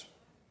Bibles.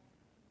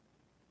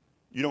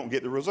 You don't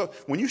get the results.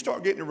 When you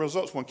start getting the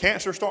results, when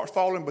cancer starts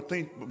falling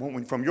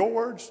from your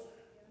words,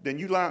 then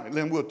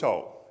we'll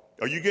talk.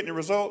 Are you getting the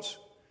results?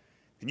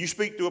 Can you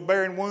speak to a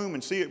barren womb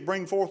and see it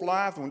bring forth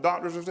life? When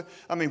doctors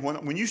are,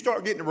 when you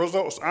start getting the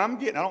results I'm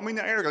getting, I don't mean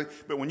that arrogantly,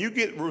 but when you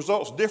get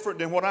results different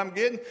than what I'm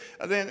getting,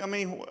 then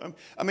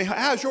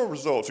how's your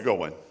results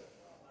going?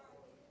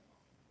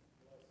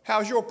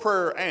 How's your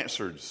prayer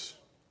answers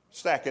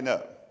stacking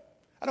up?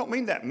 I don't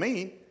mean that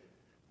mean,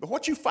 but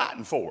what you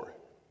fighting for?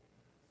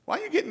 Why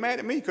are you getting mad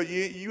at me? Because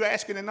you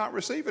asking and not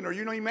receiving, or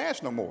you don't even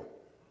ask no more?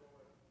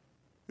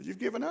 Because you've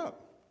given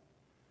up.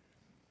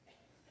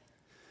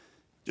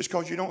 Just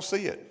because you don't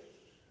see it.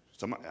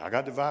 I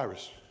got the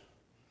virus.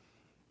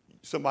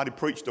 Somebody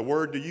preached a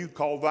word to you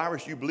called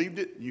virus, you believed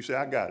it, and you say,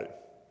 I got it.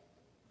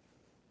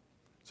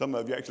 Some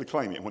of you actually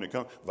claim it when it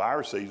comes,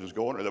 virus season's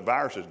going, or the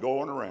virus is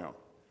going around.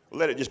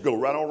 Let it just go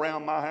right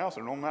around my house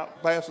and on my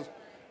passes.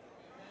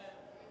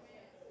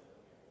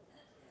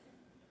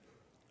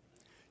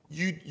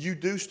 You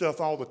do stuff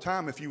all the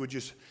time if you would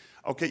just,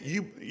 okay,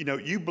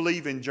 you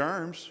believe in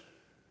germs.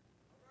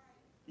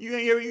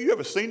 You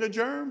ever seen a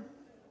germ?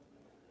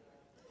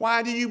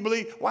 Why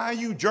are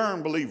you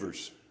germ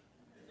believers?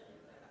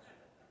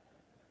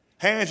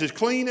 Hands as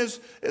clean as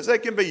they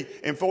can be.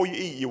 And before you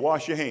eat, you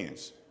wash your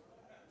hands.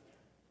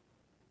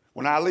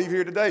 When I leave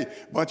here today,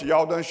 a bunch of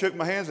y'all done shook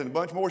my hands and a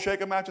bunch more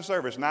shake them after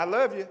service. And I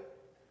love you,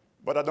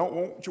 but I don't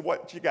want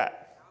what you got.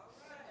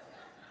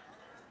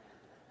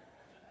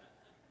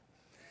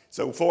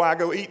 So before I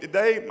go eat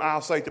today, I'll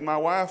say to my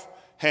wife,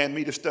 hand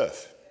me the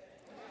stuff.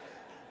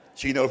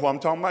 She knows what I'm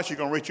talking about. She's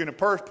going to reach in the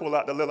purse, pull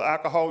out the little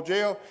alcohol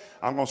gel.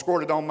 I'm going to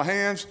squirt it on my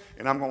hands,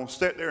 and I'm going to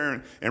sit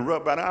there and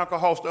rub that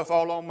alcohol stuff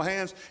all on my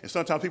hands. And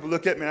sometimes people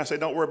look at me and I say,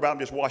 don't worry about it, I'm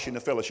just washing the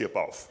fellowship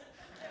off.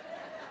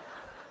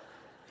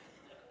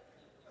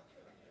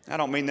 I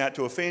don't mean that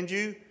to offend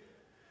you,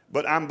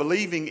 but I'm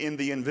believing in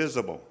the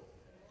invisible.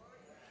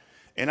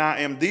 And I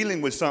am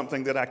dealing with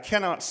something that I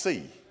cannot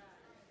see.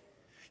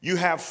 You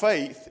have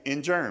faith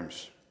in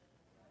germs.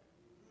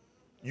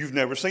 You've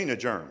never seen a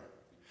germ.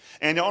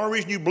 And the only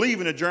reason you believe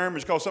in a germ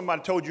is because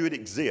somebody told you it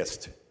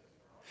exists.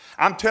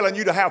 I'm telling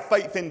you to have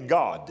faith in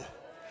God.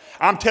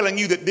 I'm telling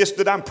you that this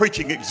that I'm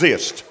preaching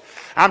exists.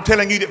 I'm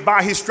telling you that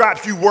by his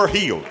stripes you were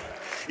healed.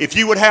 If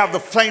you would have the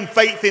same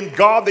faith in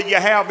God that you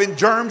have in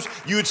germs,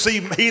 you would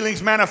see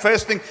healings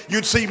manifesting.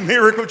 You'd see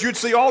miracles. You'd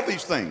see all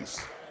these things.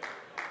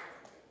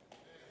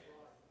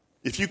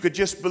 If you could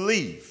just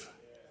believe.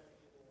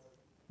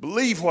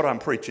 Believe what I'm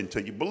preaching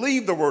to you.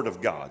 Believe the word of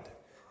God.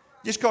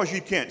 Just because you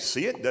can't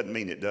see it doesn't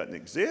mean it doesn't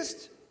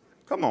exist.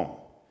 Come on.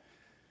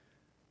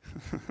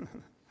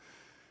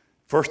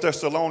 1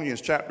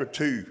 Thessalonians chapter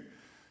 2,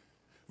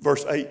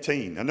 verse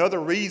 18. Another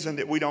reason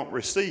that we don't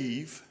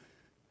receive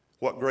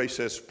what grace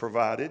has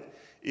provided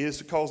is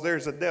because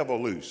there's a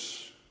devil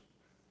loose,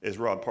 as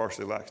Rod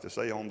Parsley likes to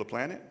say, on the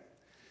planet.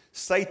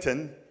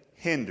 Satan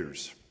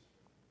hinders.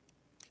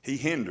 He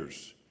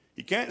hinders.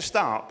 He can't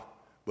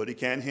stop, but he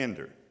can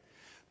hinder.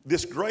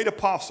 This great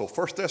apostle,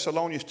 1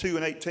 Thessalonians 2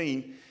 and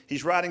 18,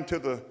 he's writing to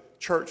the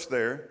church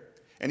there,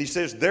 and he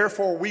says,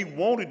 therefore we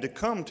wanted to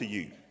come to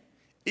you,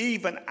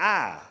 even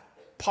I,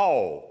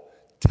 Paul,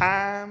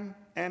 time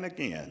and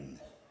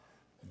again,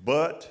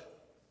 but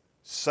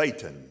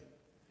Satan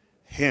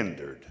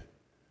hindered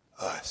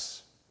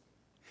us.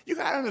 You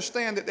got to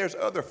understand that there's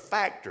other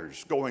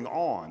factors going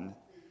on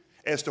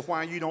as to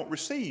why you don't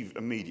receive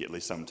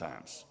immediately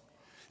sometimes.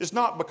 It's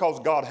not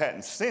because God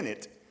hadn't sent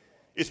it.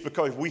 It's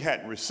because we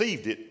hadn't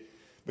received it,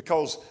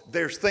 because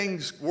there's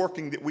things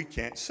working that we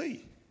can't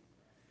see.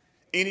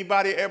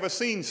 Anybody ever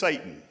seen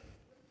Satan?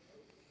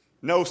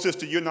 No,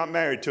 sister, you're not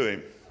married to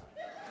him.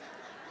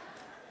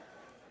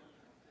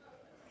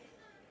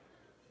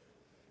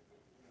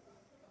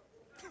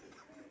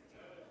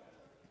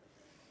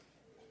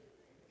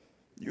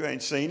 You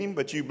ain't seen him,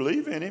 but you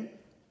believe in him.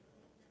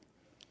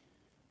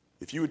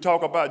 If you would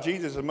talk about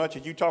Jesus as much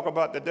as you talk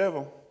about the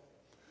devil.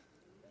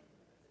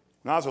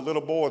 When I was a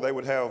little boy, they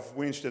would have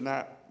Wednesday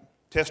night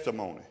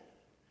testimony.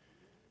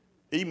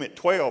 Even at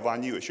 12, I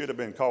knew it should have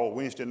been called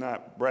Wednesday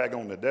night brag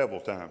on the devil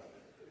time.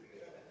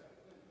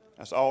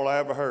 That's all I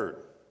ever heard.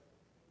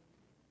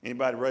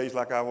 Anybody raised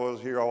like I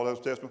was, hear all those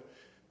testimonies?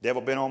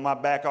 Devil been on my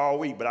back all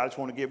week, but I just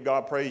want to give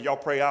God praise. Y'all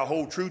pray I'll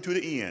hold true to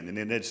the end. And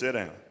then they'd sit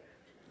down.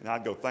 And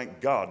I'd go, thank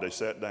God they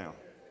sat down.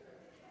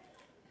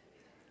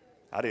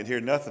 I didn't hear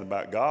nothing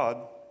about God,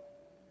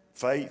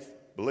 faith,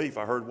 belief.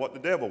 I heard what the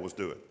devil was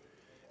doing.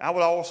 I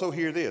would also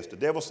hear this. The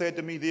devil said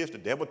to me this. The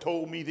devil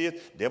told me this.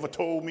 The devil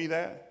told me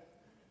that.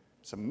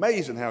 It's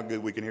amazing how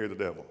good we can hear the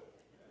devil.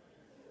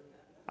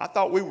 I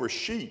thought we were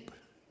sheep,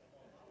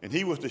 and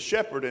he was the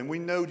shepherd, and we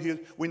know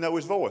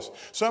his voice.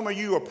 Some of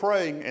you are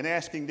praying and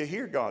asking to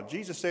hear God.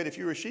 Jesus said if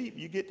you're a sheep,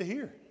 you get to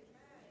hear.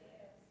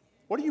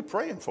 What are you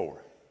praying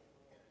for?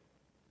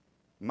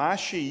 My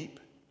sheep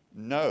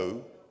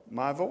know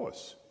my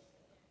voice.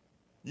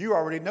 You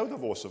already know the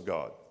voice of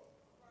God.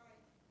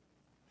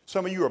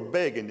 Some of you are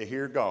begging to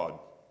hear God,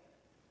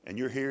 and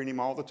you're hearing him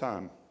all the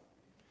time.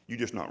 You're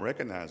just not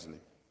recognizing him.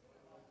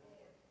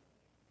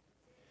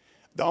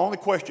 The only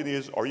question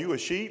is, are you a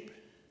sheep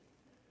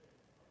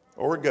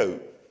or a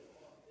goat?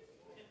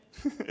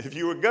 If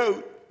you're a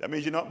goat, that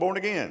means you're not born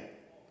again.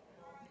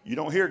 You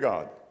don't hear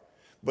God.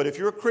 But if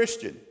you're a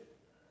Christian,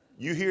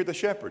 you hear the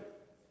shepherd.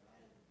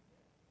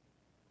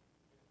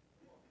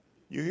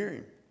 You hear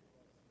him.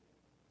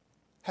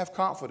 Have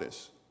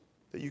confidence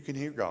that you can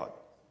hear God.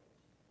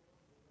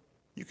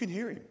 You can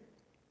hear him.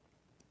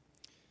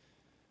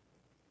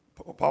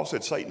 Paul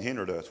said Satan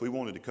hindered us. We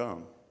wanted to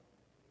come.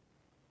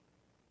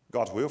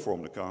 God's will for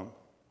him to come.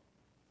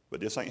 But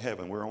this ain't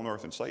heaven. We're on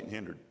earth and Satan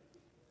hindered.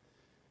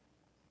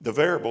 The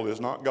variable is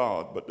not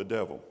God, but the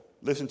devil.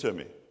 Listen to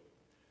me.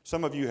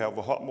 Some of you have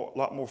a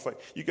lot more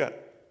faith. You got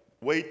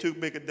way too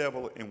big a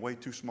devil and way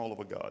too small of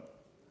a God.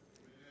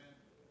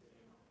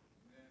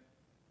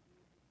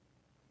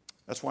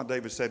 That's why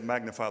David said,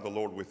 magnify the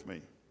Lord with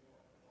me.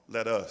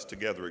 Let us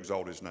together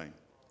exalt his name.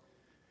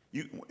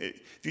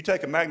 If you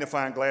take a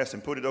magnifying glass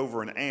and put it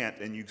over an ant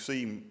and you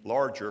see him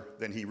larger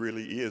than he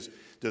really is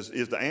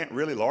the ant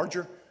really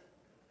larger?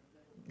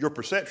 Your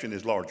perception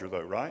is larger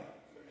though, right?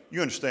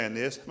 You understand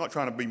this. I'm not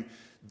trying to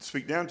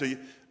speak down to you,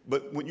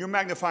 but when you're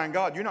magnifying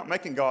God, you're not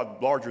making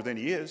God larger than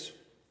he is.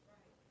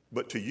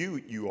 But to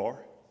you, you are.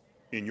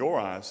 In your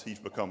eyes, he's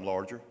become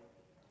larger.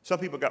 Some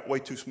people got way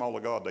too small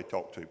a God they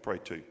talk to, pray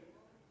to.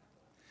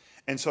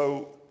 And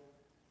so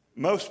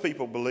most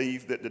people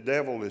believe that the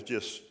devil is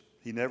just,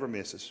 he never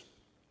misses.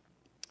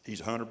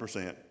 He's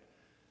 100%.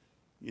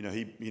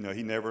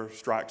 He never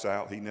strikes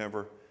out. He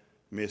never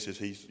misses.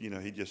 He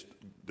just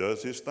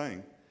does his thing.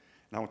 And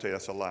I want to tell you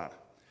that's a lie.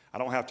 I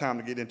don't have time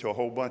to get into a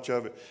whole bunch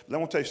of it. But I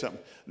want to tell you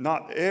something.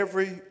 Not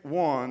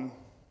everyone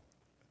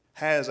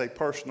has a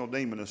personal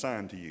demon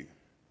assigned to you.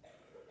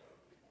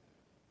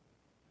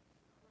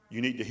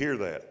 You need to hear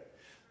that.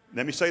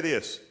 Let me say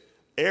this.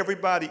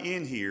 Everybody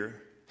in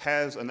here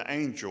has an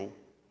angel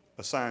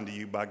assigned to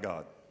you by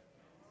God.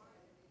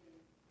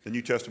 The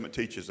New Testament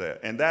teaches that.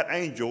 And that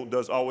angel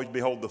does always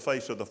behold the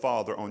face of the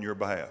Father on your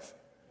behalf.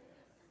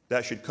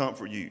 That should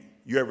comfort you.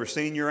 You ever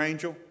seen your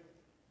angel?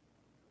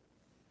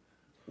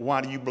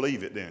 Why do you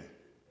believe it then?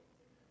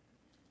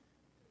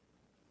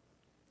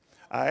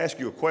 I asked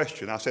you a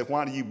question. I said,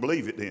 why do you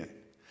believe it then?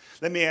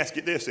 Let me ask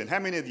you this then. How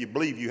many of you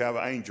believe you have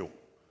an angel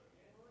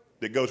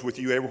that goes with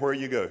you everywhere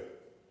you go?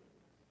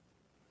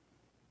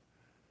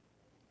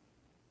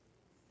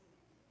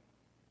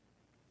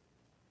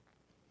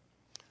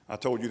 I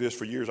told you this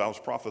for years. I was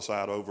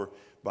prophesied over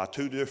by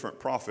 2 different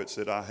prophets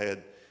that I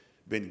had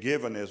been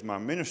given as my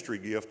ministry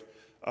gift.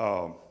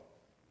 2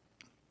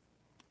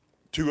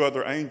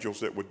 other angels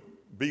that would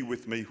be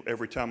with me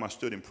every time I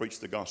stood and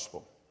preached the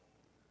gospel.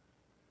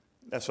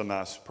 That's a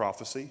nice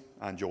prophecy.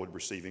 I enjoyed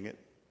receiving it.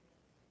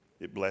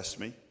 It blessed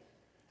me,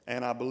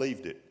 and I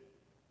believed it.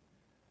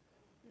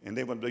 And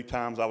then would be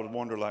times I would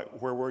wonder,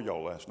 like, where were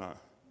y'all last night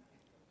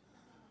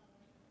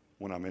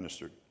when I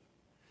ministered?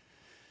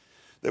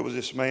 There was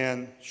this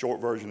man, short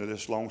version of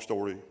this long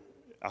story.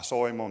 I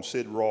saw him on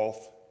Sid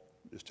Roth,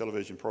 this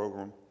television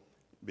program,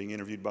 being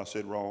interviewed by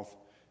Sid Roth.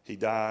 He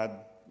died,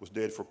 was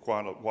dead for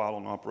quite a while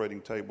on the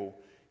operating table,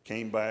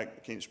 came back. I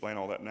can't explain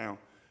all that now.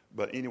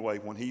 But anyway,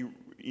 when he,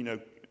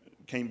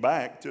 came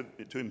back to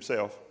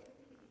himself,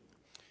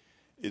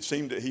 it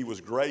seemed that he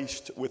was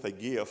graced with a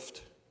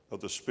gift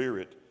of the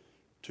Spirit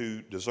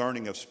to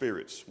discerning of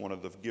spirits, one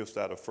of the gifts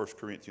out of 1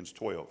 Corinthians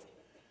 12,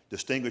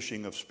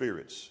 distinguishing of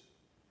spirits.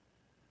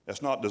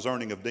 That's not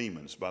discerning of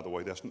demons, by the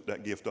way.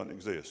 That gift doesn't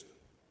exist,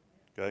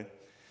 okay?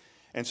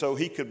 And so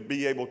he could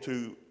be able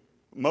to,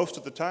 most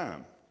of the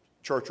time,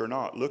 church or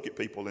not, look at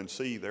people and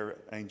see their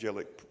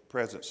angelic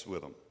presence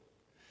with them.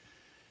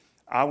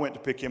 I went to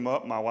pick him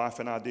up. My wife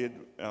and I did.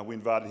 We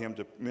invited him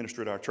to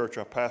minister at our church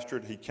I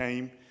pastored. He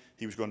came.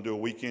 He was going to do a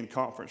weekend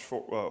conference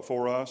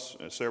for us.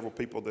 Several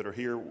people that are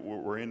here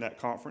were in that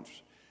conference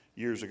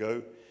years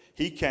ago.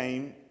 He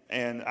came,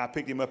 and I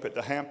picked him up at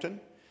the Hampton.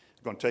 I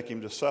was going to take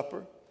him to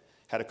supper.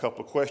 Had a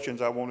couple of questions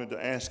I wanted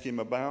to ask him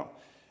about.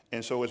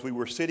 And so as we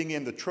were sitting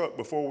in the truck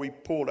before we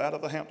pulled out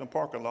of the Hampton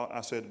parking lot, I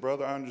said,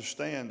 brother, I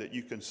understand that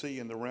you can see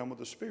in the realm of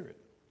the Spirit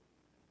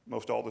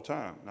most all the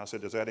time. And I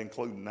said, does that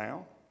include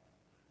now?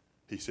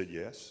 He said,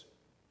 yes.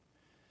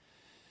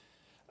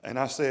 And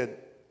I said,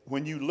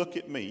 when you look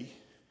at me,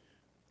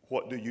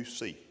 what do you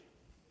see?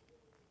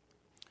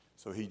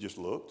 So he just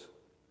looked.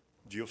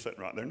 Jill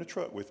sitting right there in the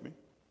truck with me.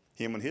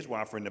 Him and his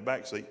wife were in the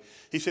back seat.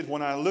 He said,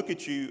 when I look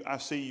at you, I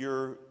see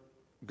your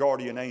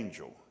guardian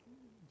angel,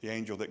 the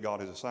angel that God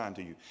has assigned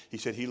to you. He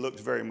said, he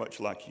looks very much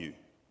like you.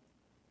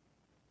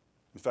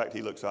 In fact,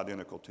 he looks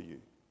identical to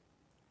you.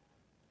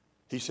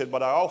 He said,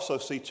 but I also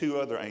see 2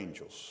 other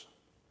angels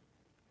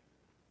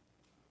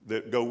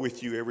that go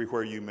with you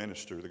everywhere you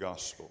minister the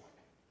gospel.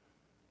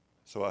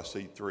 So I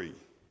see 3.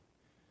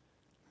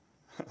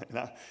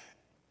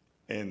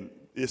 and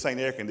this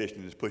ain't air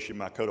conditioning, it's pushing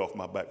my coat off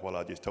my back while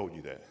I just told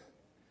you that.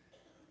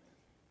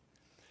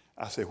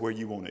 I said, where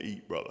you want to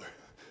eat, brother?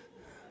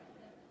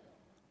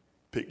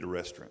 Pick the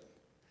restaurant.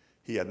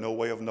 He had no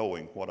way of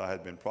knowing what I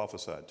had been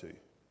prophesied to.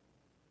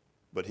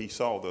 But he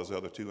saw those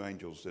other 2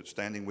 angels that's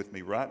standing with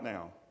me right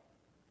now,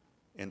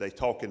 and they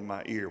talk in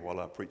my ear while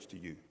I preach to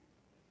you.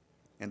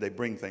 And they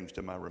bring things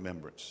to my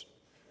remembrance.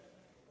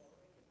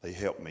 They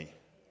help me.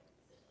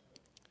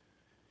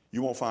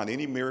 You won't find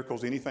any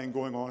miracles, anything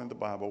going on in the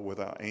Bible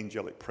without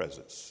angelic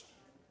presence.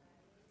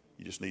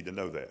 You just need to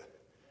know that.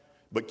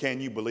 But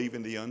can you believe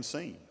in the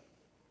unseen?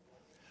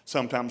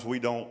 Sometimes we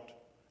don't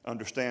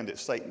understand that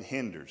Satan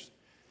hinders.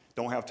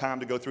 Don't have time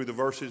to go through the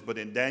verses, but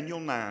in Daniel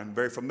 9,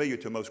 very familiar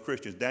to most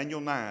Christians,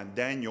 Daniel 9,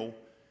 Daniel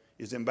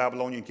is in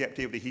Babylonian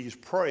captivity. He's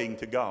praying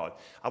to God.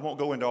 I won't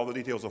go into all the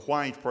details of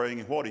why he's praying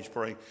and what he's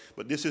praying,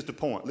 but this is the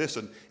point.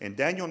 Listen, in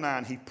Daniel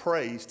 9, he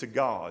prays to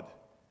God,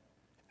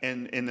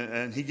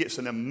 and he gets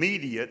an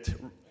immediate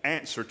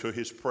answer to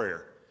his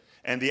prayer.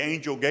 And the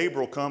angel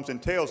Gabriel comes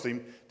and tells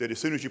him that as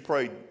soon as you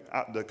prayed,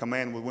 the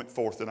command went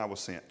forth and I was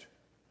sent.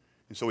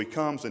 And so he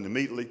comes and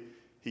immediately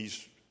he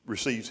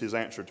receives his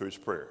answer to his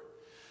prayer.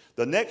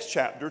 The next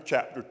chapter,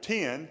 chapter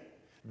 10,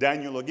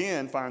 Daniel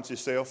again finds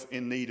himself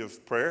in need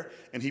of prayer,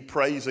 and he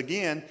prays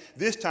again.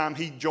 This time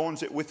he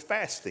joins it with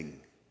fasting.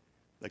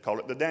 They call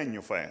it the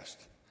Daniel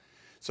fast.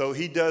 So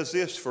he does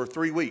this for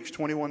 3 weeks,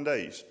 21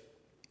 days.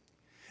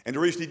 And the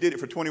reason he did it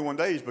for 21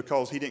 days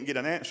because he didn't get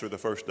an answer the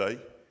first day.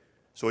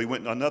 So he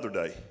went another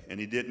day, and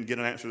he didn't get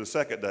an answer the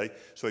second day,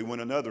 so he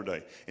went another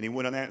day. And he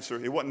went an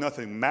answer. It wasn't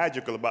nothing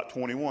magical about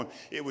 21.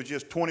 It was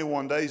just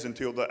 21 days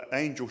until the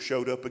angel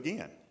showed up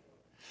again.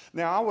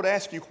 Now, I would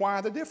ask you,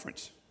 why the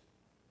difference?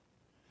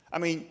 I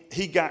mean,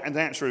 he got an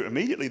answer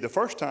immediately the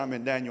first time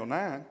in Daniel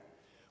 9.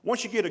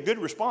 Once you get a good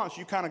response,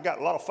 you kind of got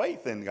a lot of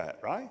faith in that,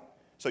 right?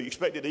 So you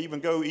expect it to even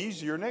go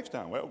easier next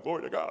time. Well,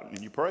 glory to God.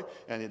 And you pray,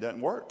 and it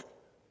doesn't work.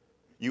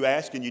 You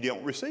ask, and you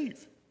don't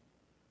receive.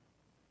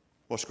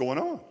 What's going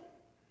on?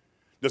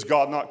 Does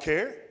God not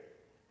care?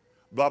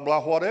 Blah,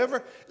 blah,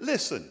 whatever.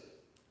 Listen,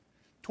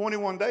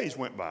 21 days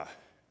went by,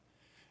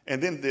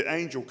 and then the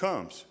angel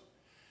comes.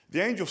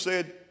 The angel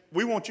said,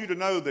 we want you to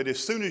know that as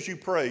soon as you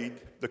prayed,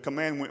 the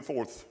command went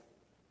forth.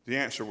 The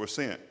answer was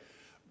sent.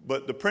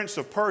 But the prince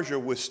of Persia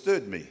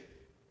withstood me.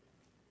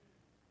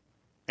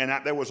 And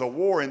there was a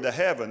war in the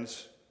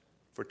heavens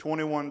for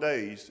 21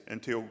 days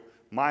until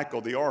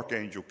Michael, the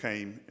archangel,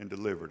 came and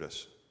delivered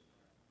us.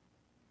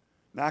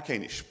 Now, I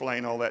can't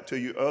explain all that to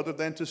you other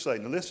than to say,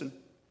 now listen,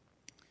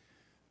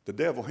 the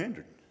devil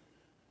hindered.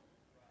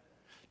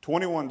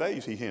 21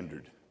 days he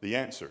hindered the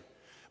answer.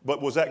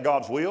 But was that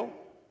God's will?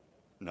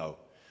 No.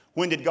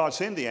 When did God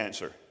send the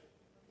answer?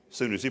 As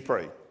soon as he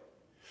prayed.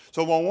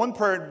 So on one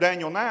prayer,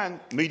 Daniel 9,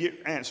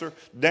 immediate answer.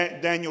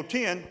 Daniel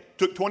 10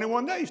 took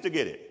 21 days to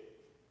get it.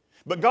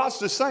 But God's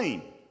the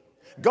same.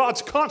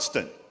 God's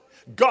constant.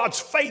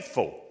 God's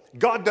faithful.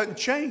 God doesn't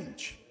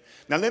change.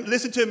 Now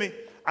listen to me.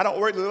 I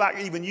don't really like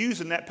even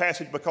using that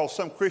passage because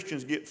some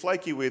Christians get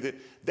flaky with it.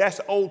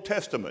 That's Old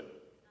Testament.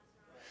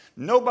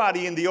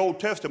 Nobody in the Old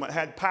Testament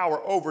had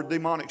power over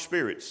demonic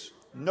spirits.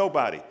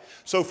 Nobody.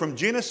 So from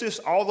Genesis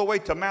all the way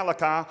to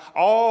Malachi,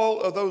 all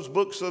of those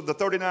books of the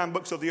 39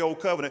 books of the Old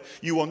Covenant,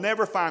 you will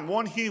never find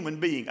one human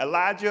being,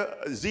 Elijah,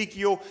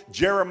 Ezekiel,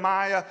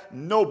 Jeremiah,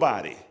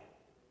 nobody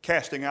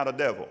casting out a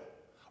devil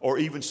or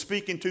even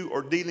speaking to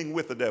or dealing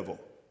with the devil,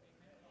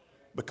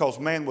 because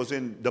man was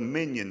in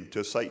dominion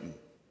to Satan.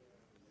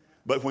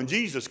 But when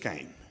Jesus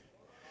came,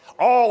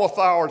 all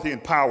authority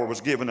and power was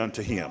given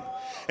unto him.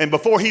 And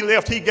before he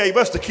left, he gave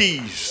us the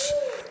keys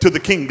to the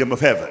kingdom of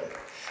heaven.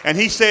 And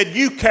he said,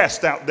 you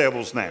cast out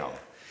devils now.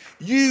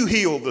 You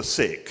heal the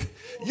sick.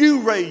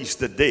 You raise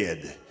the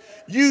dead.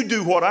 You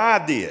do what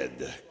I did,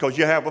 because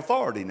you have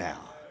authority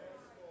now.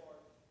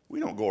 We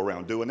don't go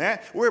around doing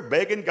that. We're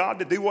begging God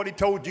to do what he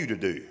told you to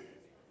do.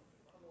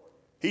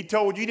 He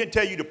didn't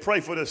tell you to pray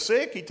for the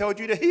sick. He told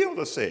you to heal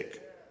the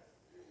sick.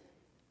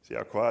 See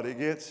how quiet he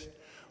gets?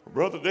 Well,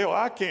 Brother Dale,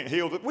 I can't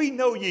heal that. We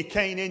know you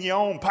can't in your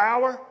own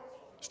power.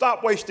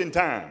 Stop wasting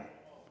time.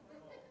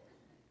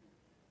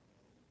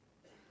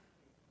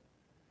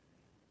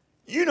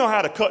 You know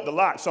how to cut the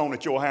lights on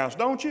at your house,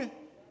 don't you?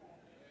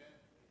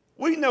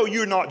 We know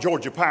you're not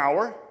Georgia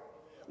Power.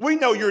 We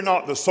know you're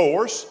not the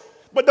source.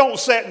 But don't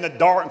sit in the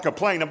dark and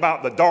complain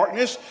about the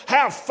darkness.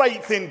 Have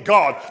faith in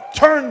God.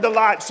 Turn the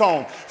lights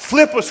on.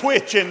 Flip a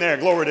switch in there.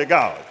 Glory to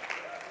God.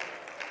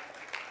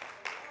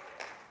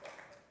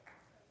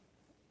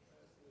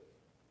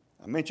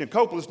 I mentioned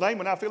Copeland's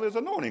name and I feel his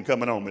anointing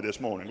coming on me this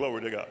morning.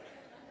 Glory to God.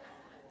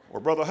 Or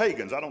Brother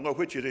Hagen's. I don't know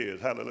which it is.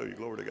 Hallelujah.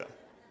 Glory to God.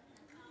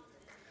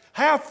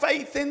 Have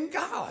faith in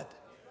God.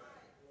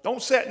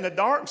 Don't sit in the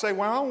dark and say,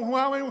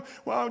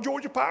 well,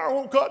 Georgia Power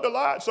won't cut the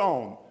lights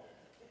on.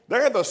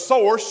 They're the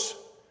source,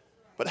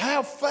 but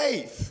have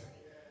faith.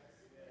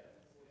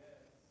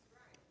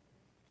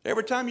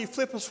 Every time you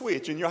flip a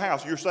switch in your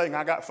house, you're saying,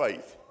 I got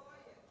faith.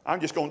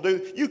 I'm just going to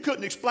do. You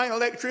couldn't explain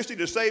electricity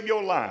to save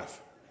your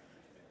life.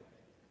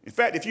 In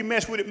fact, if you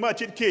mess with it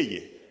much, it'd kill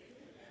you.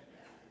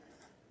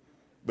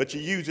 But you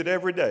use it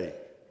every day,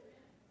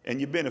 and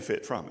you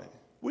benefit from it.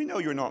 We know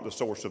you're not the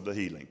source of the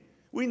healing.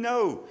 We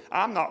know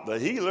I'm not the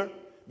healer,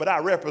 but I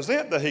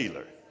represent the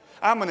healer.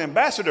 I'm an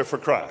ambassador for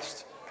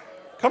Christ.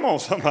 Come on,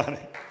 somebody.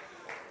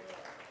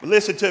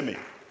 Listen to me.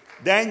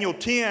 Daniel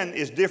 10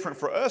 is different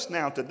for us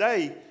now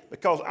today,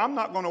 because I'm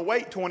not going to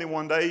wait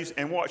 21 days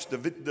and watch the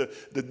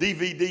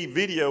DVD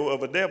video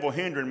of a devil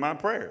hindering my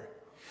prayer.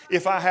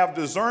 If I have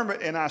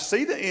discernment and I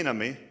see the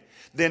enemy,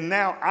 then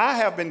now I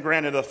have been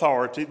granted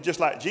authority, just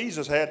like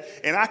Jesus had,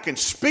 and I can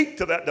speak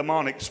to that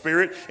demonic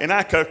spirit, and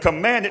I can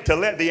command it to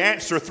let the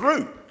answer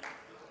through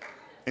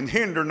and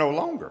hinder no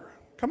longer.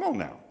 Come on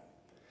now.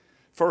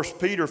 1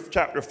 Peter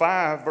chapter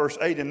 5, verse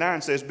 8 and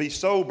 9 says, be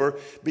sober,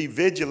 be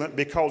vigilant,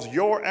 because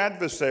your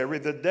adversary,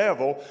 the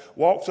devil,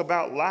 walks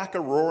about like a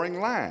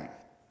roaring lion.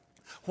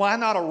 Why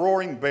not a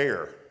roaring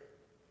bear?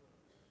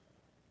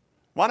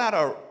 Why not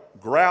a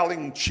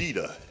growling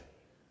cheetah?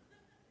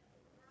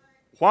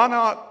 Why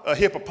not a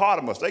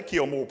hippopotamus? They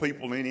kill more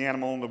people than any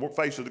animal on the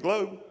face of the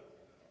globe.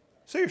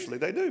 Seriously,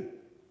 they do.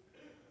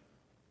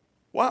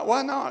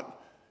 Why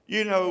not,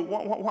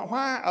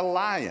 why a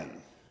lion?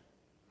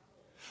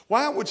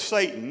 Why would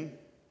Satan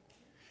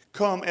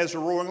come as a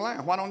roaring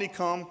lion? Why don't he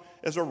come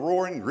as a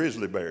roaring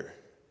grizzly bear?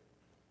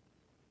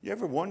 You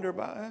ever wonder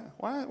about that?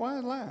 Why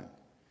a lion?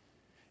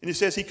 And he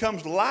says he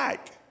comes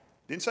like.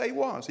 Didn't say he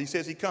was. He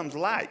says he comes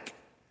like.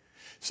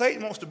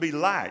 Satan wants to be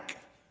like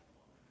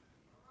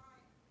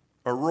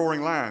a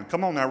roaring lion.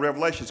 Come on now,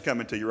 Revelation's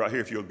coming to you right here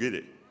if you'll get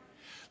it.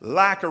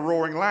 Like a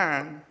roaring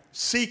lion,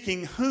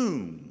 seeking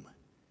whom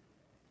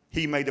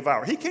he may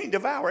devour. He can't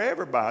devour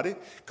everybody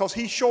because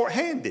he's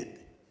short-handed.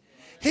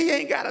 He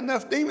ain't got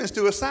enough demons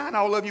to assign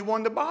all of you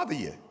one to bother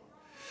you.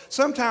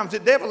 Sometimes the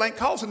devil ain't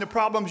causing the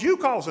problems, you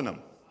causing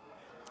them.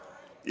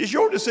 It's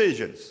your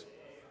decisions.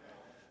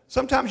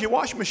 Sometimes your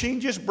washing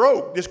machine just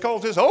broke just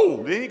because it's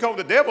old. It ain't because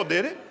the devil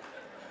did it.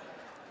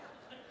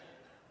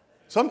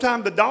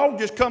 Sometimes the dog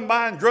just come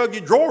by and drug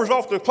your drawers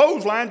off the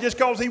clothesline just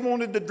because he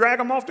wanted to drag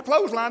them off the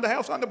clothesline to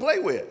have something to play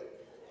with.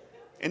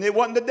 And it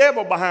wasn't the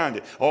devil behind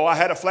it. Oh, I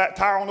had a flat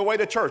tire on the way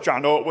to church. I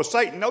know it was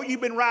Satan. No,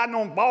 you've been riding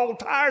on bald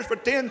tires for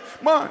 10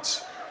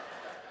 months.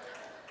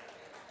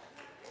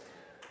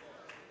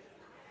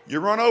 You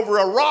run over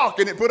a rock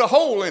and it put a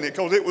hole in it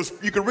because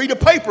you could read a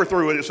paper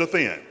through it. It's so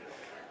thin.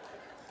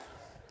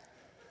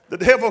 The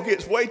devil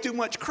gets way too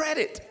much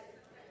credit.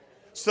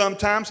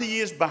 Sometimes he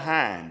is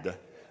behind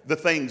the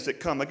things that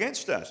come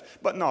against us,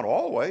 but not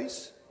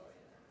always.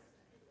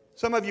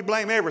 Some of you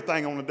blame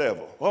everything on the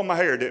devil. Well, my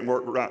hair didn't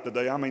work right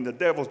today. I mean, the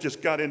devil's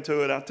just got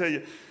into it. I tell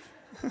you,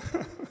 it's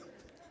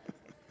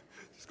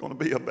going to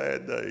be a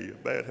bad day, a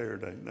bad hair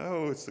day.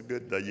 No, it's a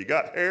good day. You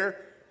got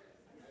hair?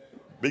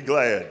 Be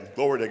glad.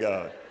 Glory to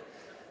God.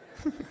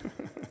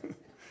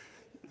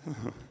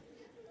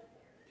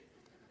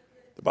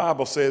 The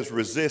Bible says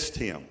resist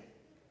him.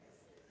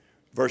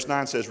 Verse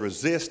 9 says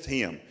resist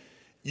him.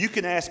 You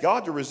can ask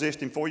God to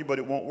resist him for you, but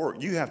it won't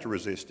work. You have to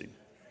resist him.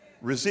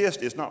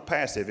 Resist is not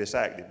passive, it's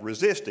active.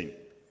 Resist him.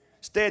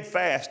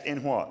 Steadfast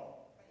in what?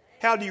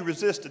 How do you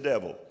resist the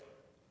devil?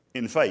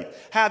 In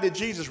faith. How did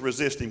Jesus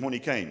resist him when he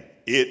came?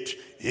 It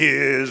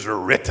is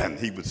written,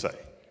 he would say.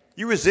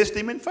 You resist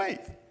him in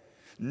faith,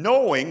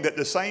 knowing that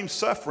the same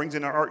sufferings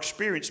are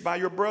experienced by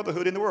your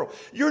brotherhood in the world.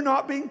 You're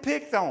not being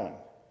picked on.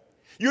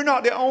 You're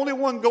not the only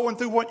one going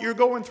through what you're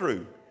going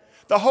through.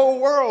 The whole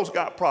world's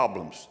got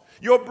problems.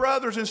 Your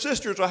brothers and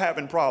sisters are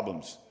having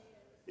problems.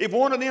 If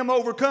one of them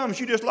overcomes,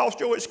 you just lost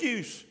your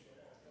excuse.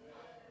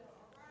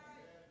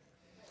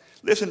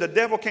 Listen, the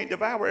devil can't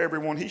devour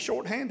everyone. He's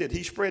short-handed.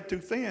 He's spread too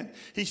thin.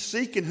 He's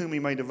seeking whom he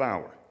may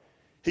devour.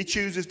 He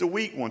chooses the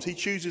weak ones. He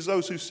chooses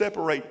those who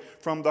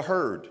separate from the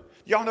herd.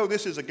 Y'all know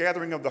this is a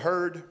gathering of the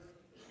herd?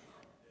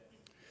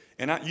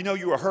 And you know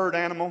you're a herd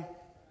animal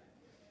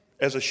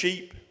as a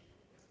sheep?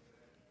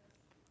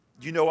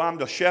 You know I'm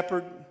the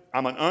shepherd.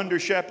 I'm an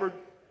under-shepherd.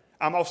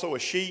 I'm also a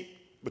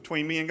sheep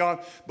between me and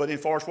God. But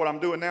as far as what I'm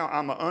doing now,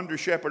 I'm an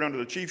under-shepherd under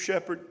the chief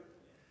shepherd.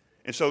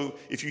 And so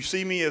if you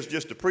see me as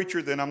just a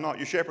preacher, then I'm not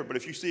your shepherd. But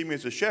if you see me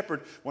as a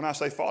shepherd, when I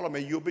say follow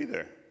me, you'll be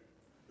there.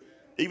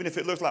 Even if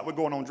it looks like we're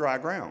going on dry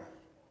ground,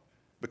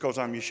 because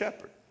I'm your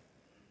shepherd.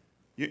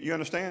 You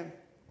understand?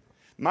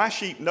 My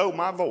sheep know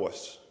my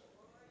voice.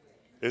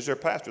 Is their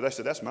pastor. They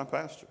said, that's my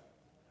pastor.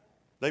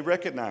 They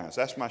recognize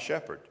that's my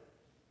shepherd.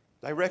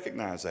 They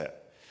recognize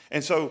that.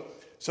 And so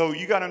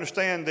you got to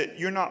understand that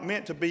you're not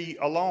meant to be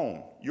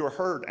alone. You're a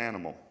herd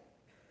animal.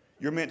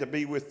 You're meant to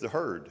be with the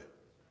herd.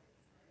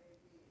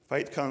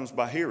 Faith comes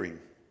by hearing.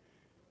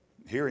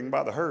 Hearing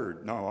by the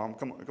herd. No,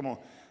 come on.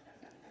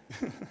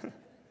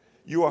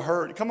 You are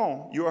herd. Come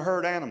on. You're a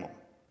herd animal.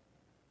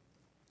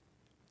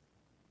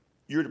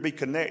 You're to be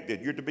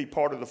connected. You're to be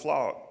part of the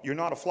flock. You're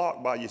not a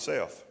flock by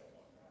yourself.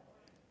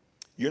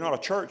 You're not a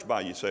church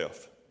by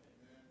yourself.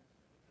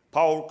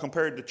 Paul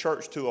compared the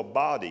church to a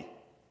body.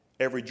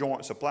 Every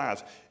joint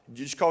supplies.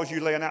 Just because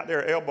you're laying out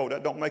there elbow,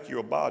 that don't make you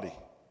a body.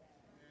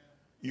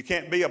 You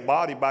can't be a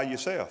body by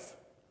yourself.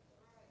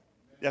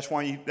 That's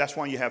why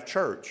you have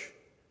church.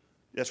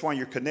 That's why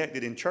you're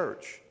connected in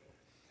church.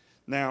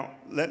 Now,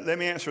 let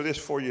me answer this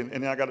for you,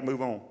 and then I got to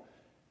move on.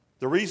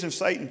 The reason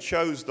Satan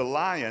chose the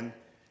lion,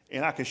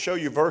 and I can show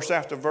you verse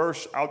after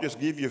verse. I'll just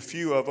give you a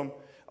few of them.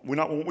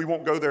 We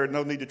won't go there.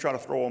 No need to try to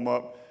throw them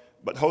up.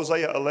 But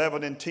Hosea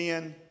 11 and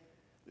 10.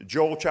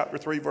 Joel chapter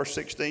 3, verse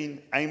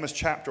 16, Amos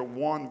chapter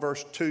 1,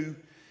 verse 2,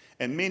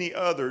 and many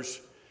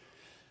others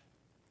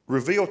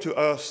reveal to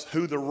us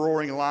who the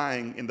roaring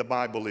lion in the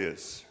Bible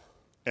is.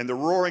 And the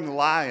roaring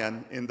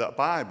lion in the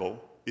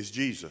Bible is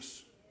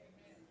Jesus.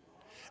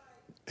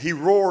 He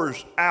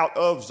roars out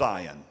of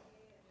Zion.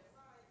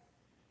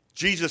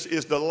 Jesus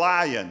is the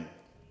lion.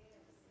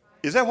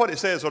 Is that what it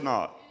says or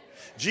not?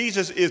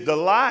 Jesus is the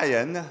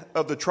lion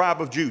of the tribe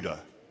of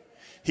Judah.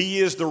 He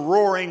is the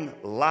roaring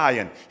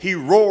lion. He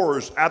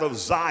roars out of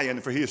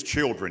Zion for his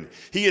children.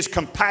 He is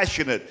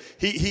compassionate.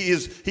 He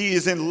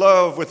is in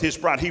love with his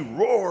bride. He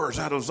roars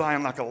out of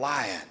Zion like a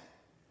lion.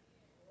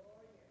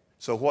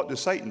 So what does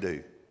Satan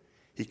do?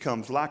 He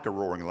comes like a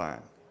roaring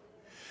lion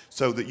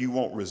so that you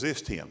won't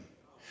resist him.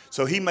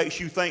 So he makes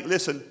you think,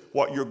 listen,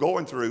 what you're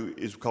going through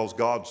is because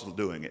God's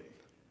doing it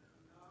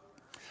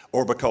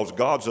or because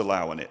God's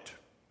allowing it.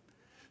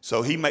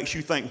 So he makes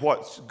you think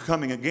what's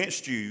coming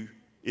against you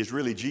is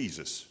really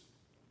Jesus,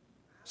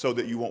 so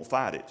that you won't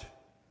fight it.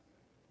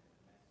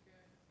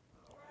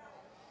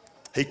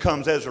 He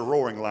comes as a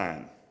roaring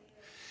lion.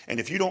 And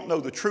if you don't know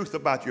the truth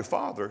about your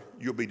Father,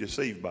 you'll be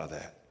deceived by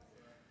that.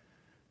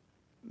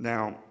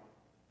 Now,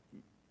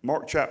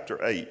 Mark chapter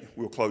 8,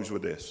 we'll close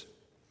with this.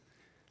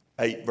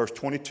 8, verse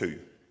 22.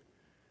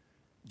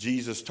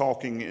 Jesus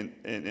talking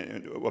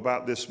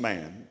about this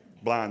man,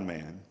 blind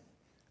man.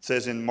 It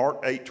says in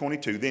Mark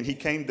 8:22, then he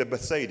came to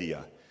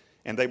Bethsaida,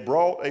 and they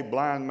brought a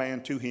blind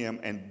man to him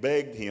and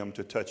begged him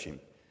to touch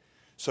him.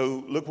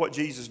 So look what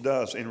Jesus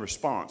does in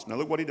response. Now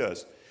look what he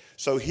does.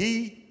 So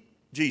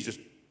Jesus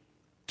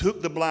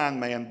took the blind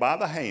man by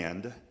the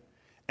hand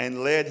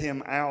and led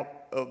him out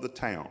of the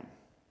town.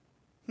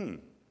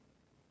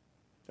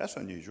 That's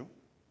unusual.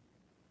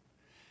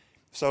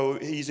 So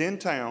he's in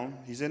town.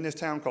 He's in this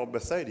town called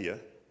Bethsaida.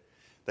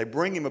 They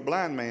bring him a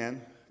blind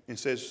man and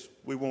says,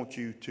 we want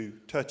you to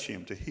touch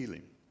him, to heal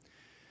him.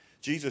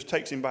 Jesus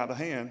takes him by the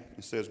hand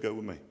and says, go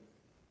with me.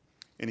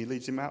 And he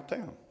leads him out of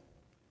town.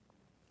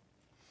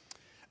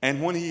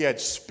 And when he had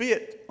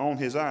spit on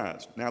his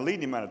eyes, now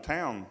leading him out of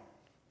town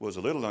was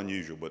a little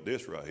unusual, but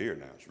this right here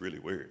now is really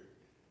weird.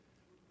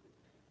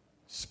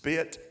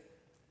 Spit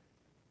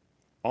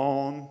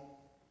on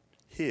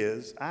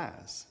his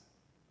eyes.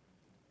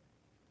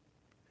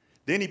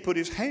 Then he put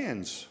his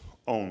hands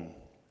on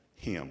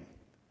him.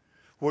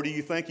 Where do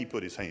you think he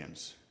put his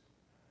hands?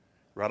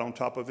 Right on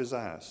top of his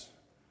eyes,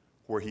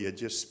 where he had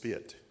just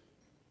spit.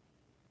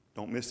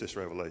 Don't miss this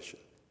revelation.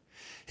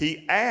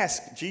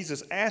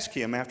 Jesus asked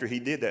him after he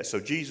did that. So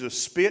Jesus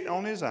spit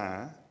on his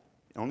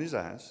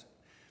eyes,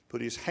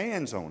 put his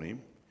hands on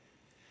him.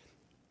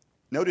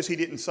 Notice he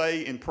didn't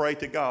say and pray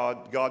to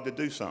God to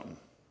do something.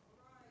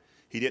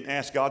 He didn't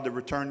ask God to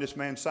return this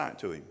man's sight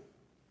to him.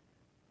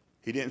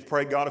 He didn't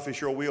pray, God, if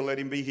it's your will, let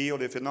him be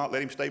healed. If not,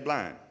 let him stay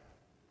blind.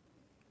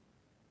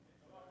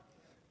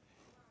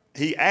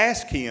 He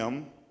asked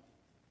him,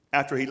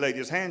 after he laid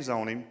his hands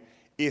on him,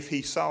 if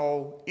he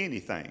saw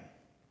anything.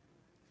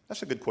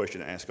 That's a good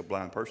question to ask a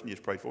blind person you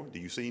just prayed for. Do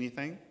you see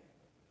anything?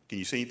 Can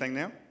you see anything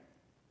now?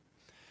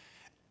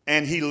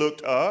 And he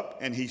looked up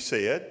and he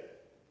said,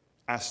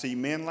 I see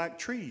men like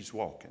trees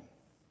walking.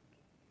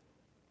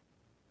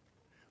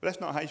 But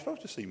that's not how you're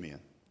supposed to see men.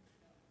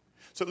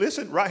 So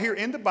listen, right here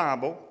in the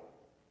Bible,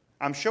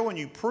 I'm showing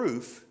you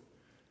proof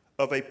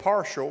of a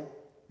partial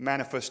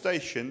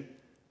manifestation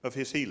of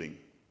his healing.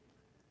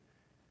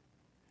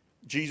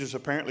 Jesus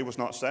apparently was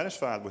not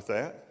satisfied with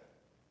that,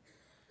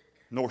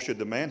 nor should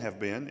the man have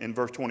been. In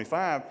verse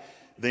 25,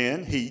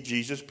 then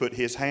Jesus, put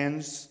his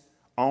hands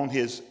on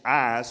his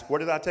eyes. Where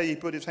did I tell you he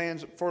put his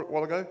hands a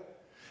while ago?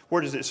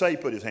 Where does it say he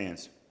put his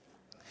hands?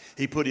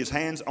 He put his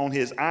hands on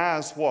his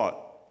eyes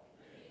what?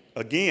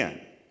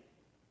 Again.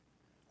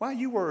 Why are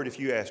you worried if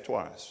you ask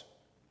twice?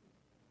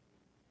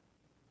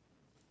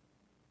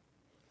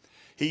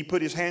 He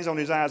put his hands on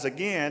his eyes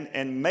again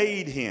and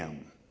made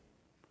him.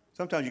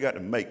 Sometimes you got to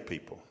make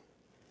people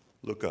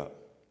look up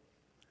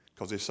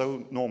because it's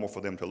so normal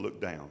for them to look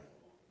down.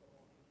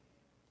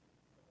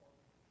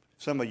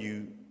 Some of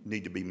you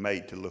need to be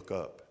made to look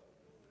up.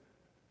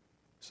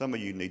 Some of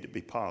you need to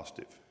be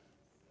positive.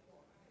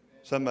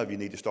 Some of you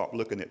need to start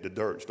looking at the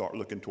dirt, start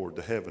looking toward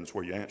the heavens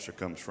where your answer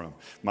comes from.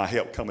 My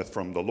help cometh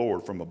from the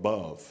Lord, from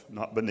above,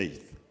 not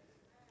beneath.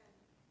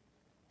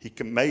 He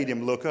made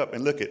him look up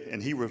and look at,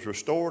 and he was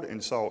restored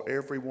and saw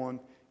everyone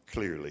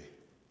clearly.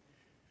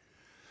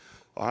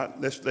 All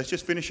right, let's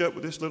just finish up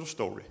with this little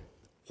story.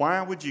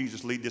 Why would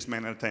Jesus lead this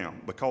man out of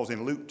town? Because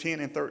in Luke 10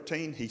 and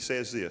 13, he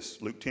says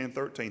this. Luke 10 and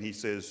 13,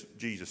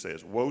 Jesus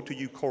says, woe to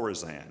you,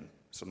 Chorazin.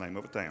 It's the name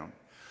of a town.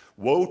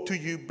 Woe to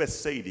you,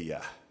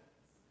 Bethsaida.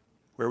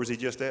 Where was he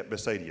just at?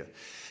 Bethsaida.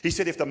 He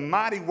said, if the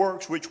mighty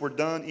works which were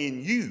done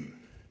in you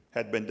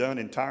had been done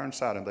in Tyre and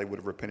Sidon, they would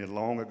have repented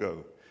long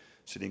ago,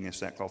 sitting in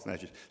sackcloth and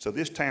ashes. So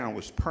this town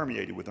was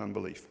permeated with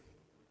unbelief.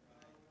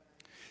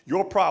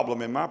 Your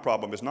problem and my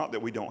problem is not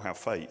that we don't have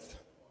faith.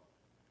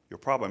 Your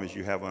problem is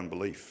you have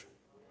unbelief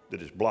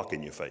that is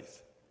blocking your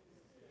faith.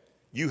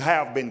 You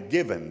have been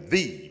given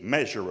the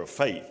measure of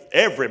faith.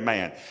 Every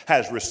man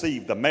has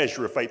received the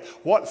measure of faith.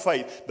 What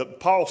faith?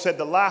 Paul said,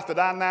 the life that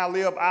I now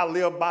live, I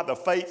live by the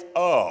faith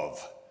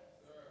of,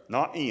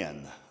 not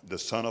in, the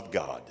Son of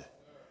God.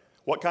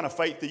 What kind of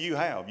faith do you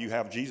have? You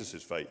have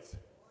Jesus' faith.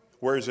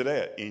 Where is it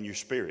at? In your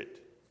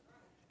spirit.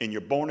 In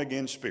your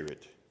born-again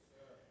spirit.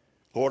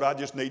 Lord, I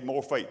just need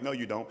more faith. No,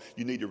 you don't.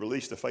 You need to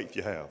release the faith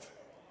you have.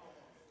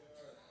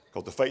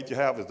 Because the faith you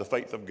have is the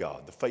faith of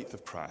God, the faith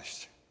of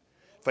Christ.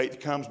 Faith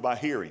comes by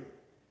hearing.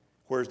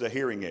 Where's the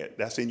hearing at?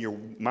 That's in your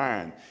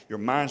mind. Your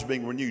mind's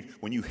being renewed.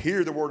 When you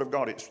hear the word of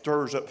God, it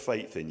stirs up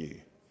faith in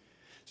you.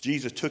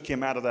 Jesus took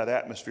him out of that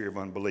atmosphere of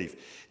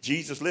unbelief.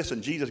 Jesus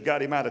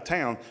got him out of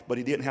town, but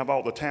he didn't have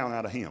all the town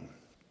out of him.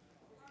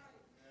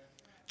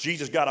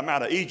 Jesus got him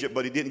out of Egypt,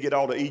 but he didn't get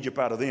all the Egypt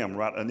out of them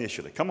right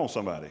initially. Come on,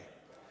 somebody.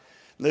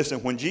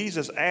 Listen, when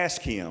Jesus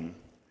asked him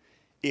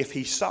if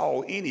he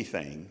saw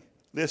anything,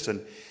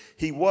 listen,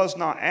 he was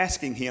not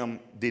asking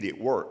him, did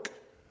it work?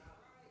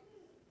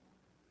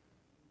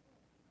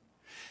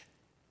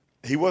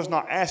 He was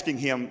not asking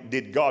him,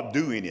 did God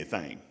do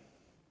anything?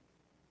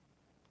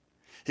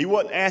 He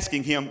wasn't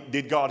asking him,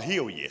 did God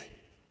heal you?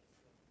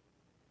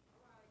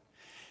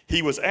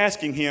 He was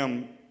asking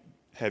him,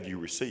 have you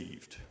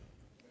received?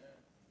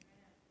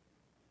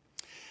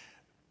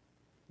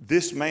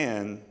 This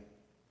man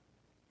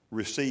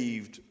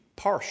received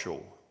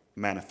partial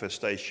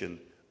manifestation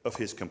of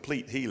his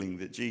complete healing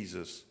that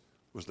Jesus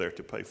was there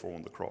to pay for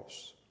on the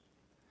cross.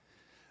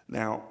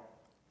 Now,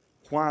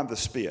 why the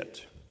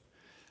spit?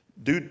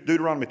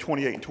 Deuteronomy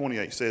 28 and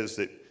 28 says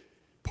that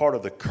part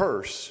of the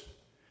curse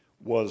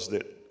was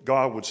that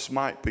God would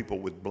smite people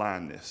with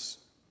blindness.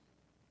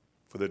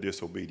 for their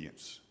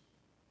disobedience.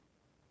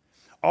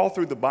 All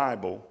through the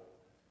Bible,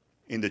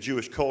 in the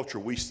Jewish culture,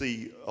 we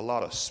see a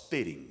lot of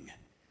spitting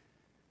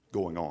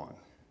going on.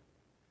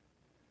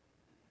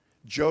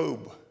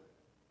 Job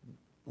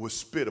was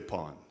spit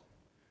upon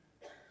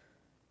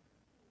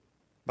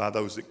by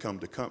those that come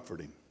to comfort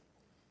him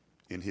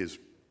in his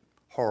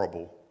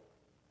horrible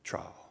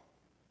trial.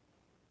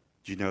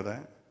 Do you know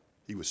that?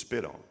 He was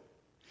spit on.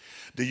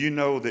 Do you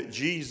know that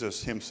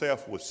Jesus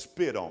himself was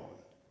spit on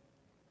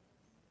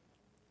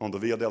the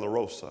Via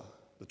Dolorosa,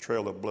 the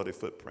trail of bloody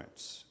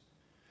footprints,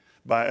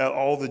 by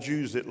all the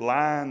Jews that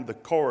lined the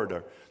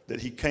corridor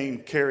that he came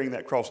carrying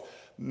that cross?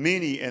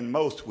 Many and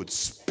most would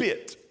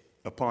spit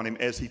upon him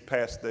as he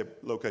passed their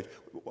location.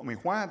 I mean,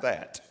 why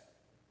that?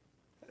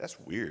 That's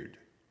weird.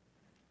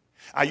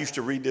 I used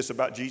to read this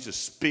about Jesus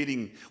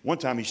spitting. One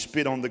time he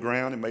spit on the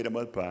ground and made a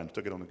mud pie and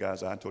took it on the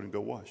guy's eye and told him to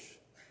go wash.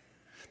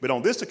 But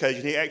on this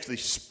occasion, he actually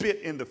spit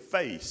in the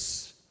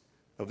face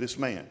of this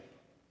man.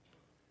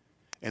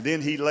 And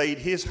then he laid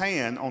his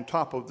hand on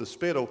top of the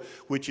spittle,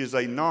 which is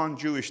a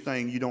non-Jewish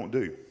thing you don't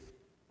do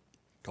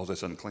because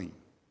that's unclean.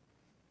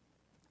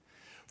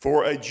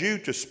 For a Jew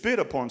to spit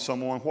upon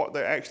someone, what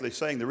they're actually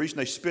saying, the reason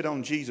they spit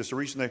on Jesus,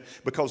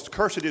 because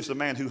cursed is the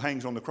man who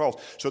hangs on the cross.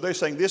 So they're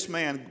saying this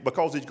man,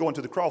 because he's going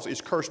to the cross,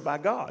 is cursed by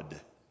God.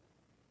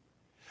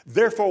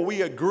 Therefore,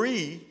 we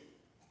agree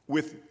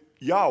with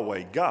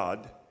Yahweh,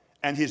 God,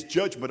 and his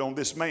judgment on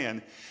this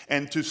man.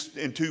 And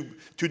to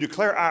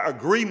declare our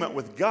agreement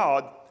with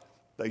God,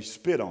 they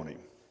spit on him.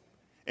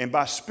 And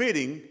by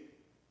spitting,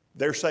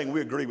 they're saying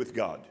we agree with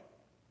God.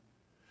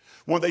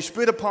 When they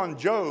spit upon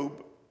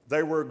Job,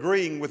 they were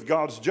agreeing with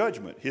God's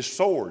judgment, his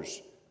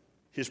sores,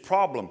 his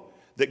problem,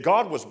 that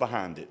God was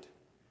behind it.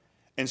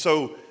 And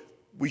so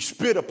we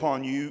spit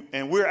upon you,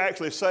 and we're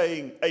actually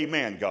saying,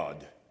 amen,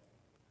 God.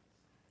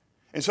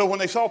 And so when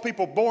they saw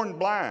people born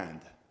blind,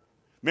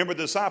 remember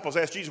the disciples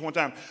asked Jesus one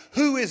time,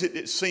 who is it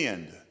that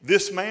sinned,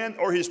 this man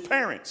or his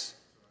parents,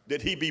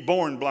 that he be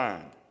born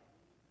blind?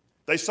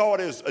 They saw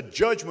it as a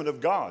judgment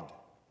of God,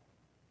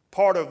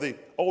 part of the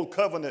old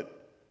covenant,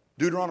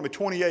 Deuteronomy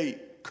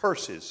 28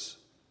 curses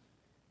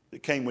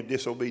that came with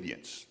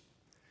disobedience.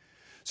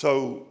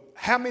 So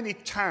how many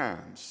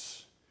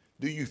times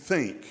do you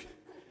think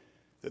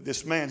that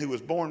this man who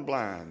was born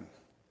blind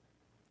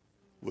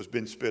was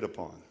been spit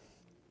upon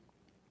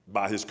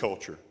by his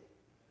culture?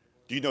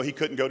 Do you know he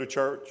couldn't go to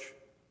church?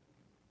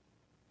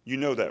 You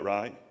know that,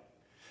 right?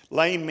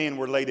 Lame men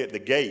were laid at the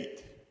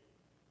gate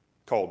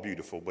called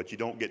Beautiful, but you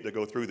don't get to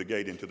go through the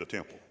gate into the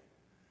temple.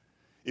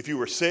 If you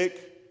were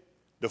sick,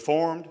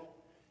 deformed,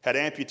 had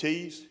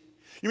amputees.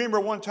 You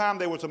remember one time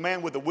there was a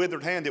man with a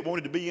withered hand that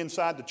wanted to be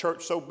inside the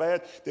church so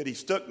bad that he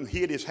stuck and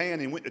hid his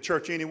hand and went to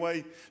church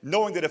anyway,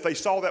 knowing that if they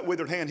saw that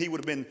withered hand, he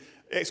would have been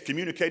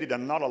excommunicated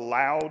and not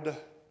allowed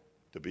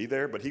to be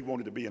there, but he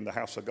wanted to be in the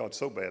house of God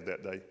so bad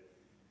that day.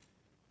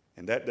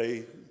 And that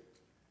day,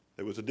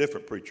 there was a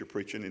different preacher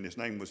preaching, and his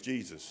name was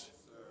Jesus.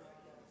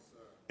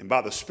 And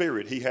by the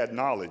Spirit, he had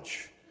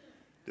knowledge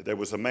that there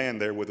was a man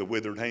there with a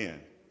withered hand.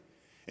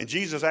 And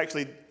Jesus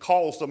actually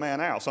calls the man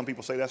out. Some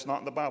people say that's not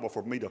in the Bible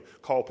for me to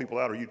call people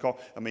out, or you call.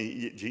 I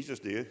mean, Jesus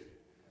did.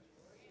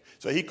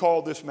 So he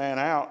called this man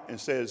out and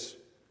says,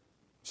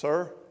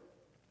 sir,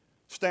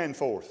 stand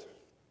forth.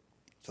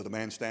 So the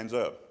man stands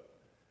up.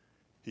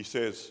 He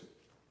says,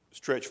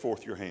 stretch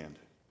forth your hand.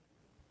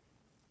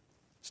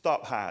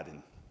 Stop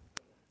hiding.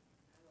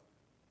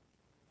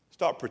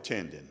 Stop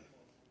pretending.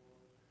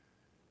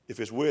 If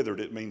it's withered,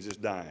 it means it's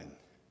dying.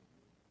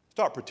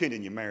 Stop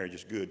pretending your marriage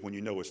is good when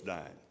you know it's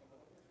dying.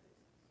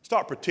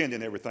 Stop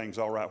pretending everything's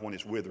all right when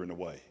it's withering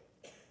away.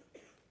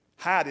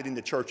 Hide it in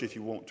the church if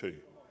you want to.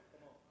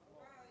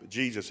 But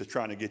Jesus is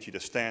trying to get you to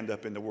stand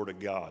up in the Word of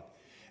God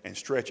and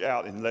stretch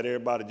out and let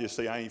everybody just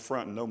say, I ain't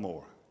fronting no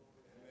more.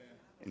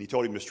 And he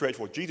told him to stretch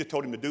forth. Jesus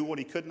told him to do what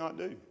he could not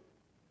do.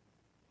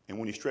 And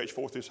when he stretched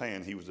forth his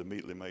hand, he was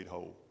immediately made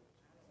whole.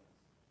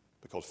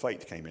 Because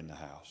faith came in the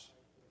house.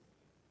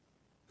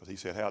 Because he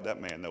said, how'd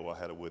that man know I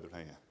had a withered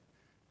hand?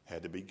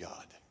 Had to be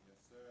God.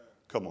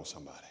 Come on,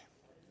 somebody.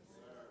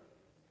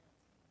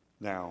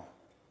 Now,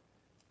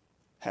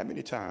 how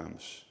many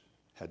times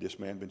had this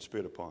man been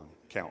spit upon?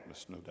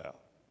 Countless, no doubt.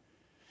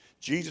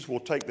 Jesus will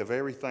take the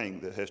very thing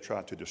that has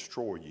tried to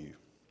destroy you,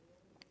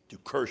 to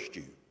curse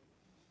you,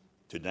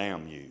 to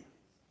damn you,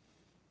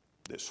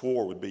 that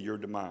swore would be your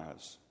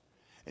demise.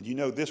 And you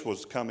know this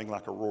was coming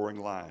like a roaring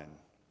lion.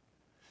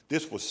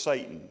 This was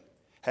Satan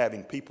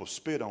having people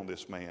spit on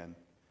this man,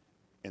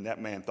 and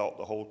that man thought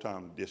the whole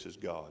time, this is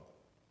God.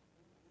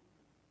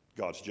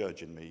 God's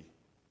judging me.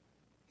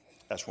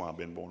 That's why I've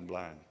been born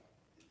blind.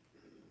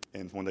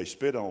 And when they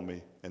spit on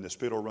me and the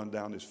spit will run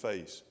down his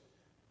face,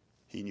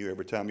 he knew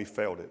every time he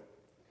felt it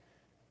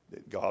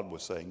that God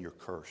was saying, you're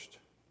cursed.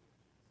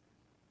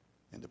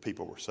 And the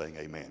people were saying,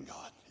 amen,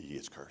 God, he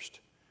is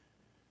cursed.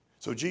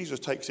 So Jesus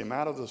takes him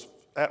out of the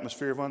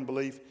atmosphere of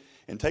unbelief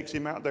and takes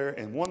him out there,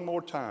 and one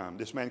more time,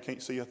 this man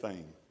can't see a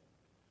thing.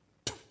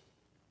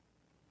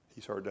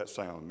 He's heard that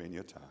sound many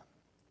a time.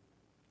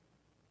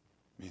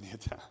 Many a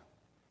time.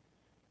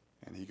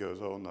 And he goes,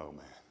 oh no,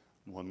 man.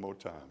 One more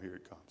time, here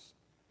it comes.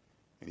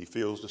 And he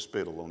feels the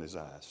spittle on his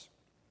eyes.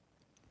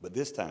 But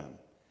this time,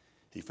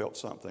 he felt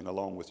something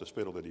along with the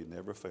spittle that he'd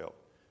never felt,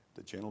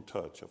 the gentle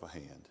touch of a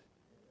hand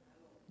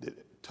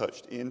that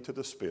touched into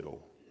the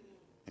spittle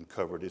and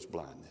covered his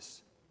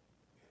blindness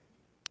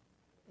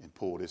and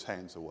pulled his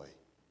hands away.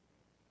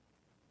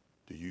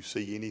 Do you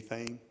see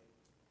anything?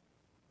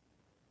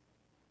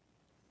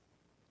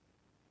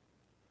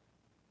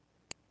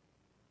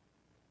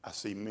 I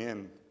see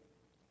men,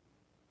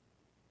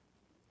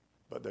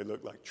 but they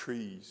look like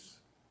trees.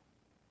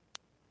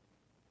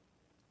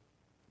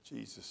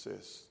 Jesus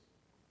says,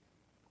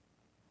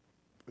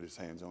 put his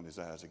hands on his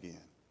eyes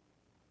again.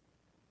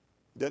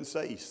 It doesn't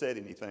say he said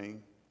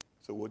anything,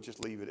 so we'll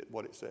just leave it at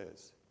what it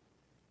says.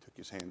 Took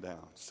his hand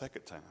down.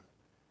 Second time,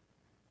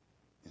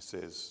 it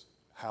says,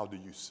 how do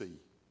you see?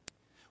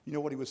 You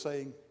know what he was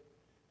saying?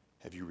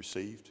 Have you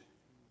received?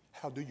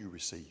 How do you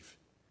receive?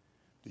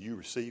 Do you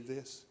receive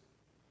this?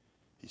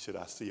 He said,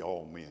 I see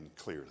all men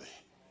clearly.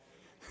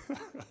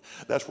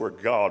 That's where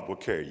God will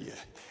carry you.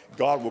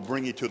 God will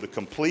bring you to the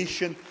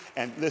completion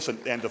and listen,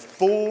 and the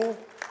full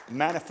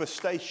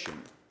manifestation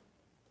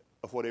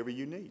of whatever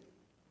you need.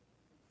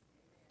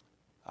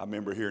 I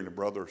remember hearing a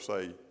brother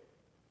say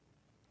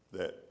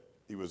that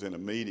he was in a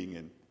meeting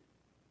and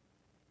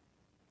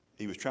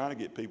he was trying to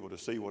get people to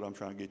see what I'm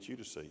trying to get you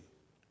to see.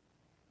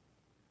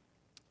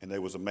 And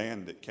there was a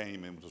man that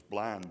came and was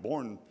blind,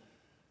 born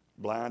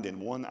blind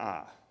in one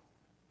eye.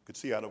 Could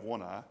see out of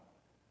one eye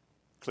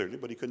clearly,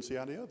 but he couldn't see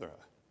out of the other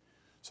eye.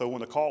 So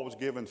when the call was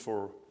given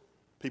for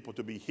people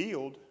to be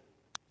healed,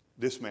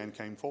 this man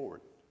came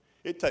forward.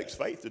 It takes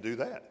faith to do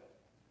that.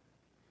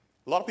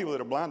 A lot of people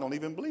that are blind don't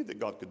even believe that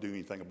God could do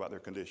anything about their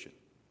condition.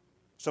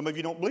 Some of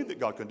you don't believe that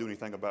God can do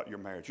anything about your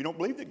marriage. You don't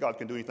believe that God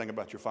can do anything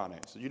about your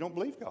finances. You don't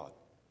believe God.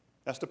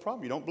 That's the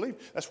problem. You don't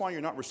believe. That's why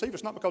you're not receiving.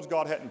 It's not because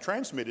God hadn't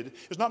transmitted.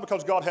 It's not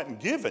because God hadn't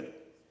given.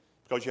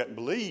 It's because you hadn't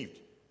believed.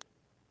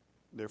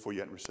 Therefore, you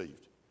hadn't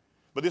received.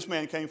 But this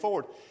man came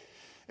forward.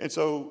 And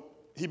so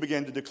he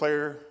began to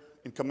declare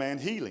and command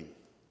healing. He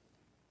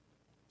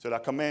said, I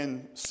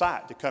command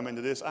sight to come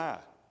into this eye.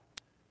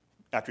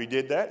 After he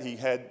did that, he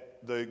had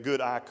the good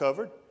eye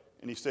covered.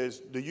 And he says,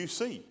 do you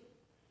see?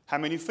 How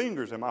many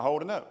fingers am I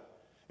holding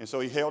up? And so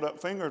he held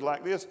up fingers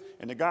like this,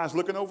 and the guy's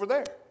looking over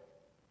there.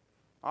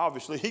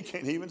 Obviously, he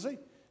can't even see.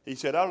 He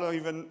said, I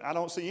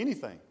don't see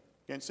anything.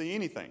 Can't see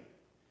anything.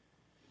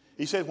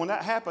 He said, when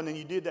that happened and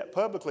you did that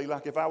publicly,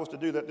 like if I was to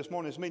do that this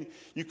morning in this meeting,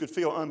 you could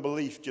feel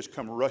unbelief just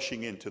come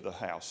rushing into the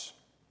house.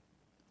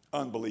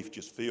 Unbelief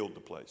just filled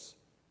the place.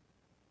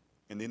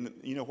 And then,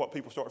 you know what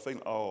people start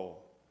feeling? Oh,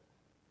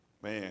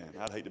 man,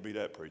 I'd hate to be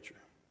that preacher.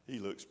 He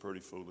looks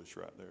pretty foolish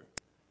right there.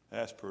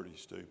 That's pretty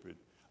stupid.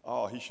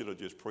 Oh, he should have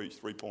just preached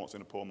 3 points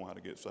in a poem on how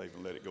to get saved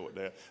and let it go at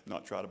that,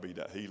 not try to be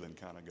that healing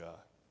kind of guy.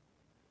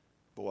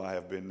 Boy, I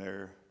have been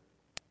there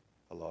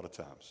a lot of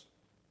times.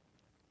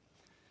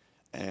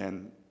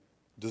 And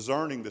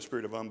discerning the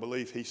spirit of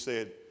unbelief, he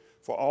said,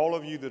 for all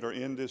of you that are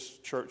in this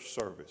church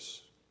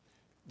service,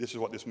 this is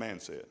what this man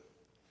said.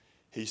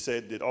 He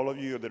said that all of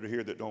you that are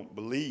here that don't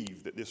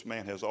believe that this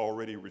man has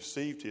already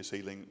received his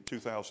healing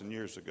 2,000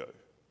 years ago,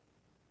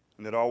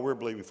 and that all we're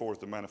believing for is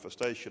the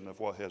manifestation of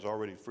what has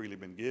already freely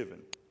been given.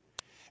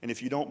 And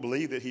if you don't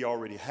believe that he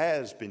already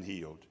has been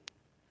healed,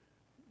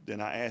 then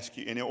I ask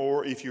you,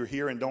 or if you're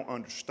here and don't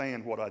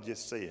understand what I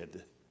just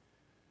said,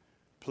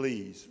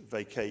 please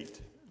vacate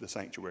the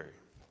sanctuary.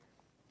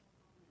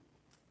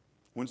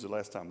 When's the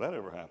last time that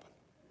ever happened?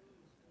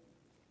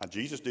 Now,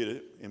 Jesus did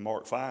it in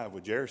Mark 5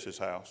 with Jairus'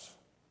 house.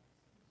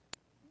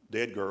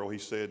 Dead girl, he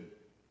said,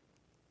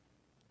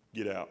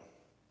 get out.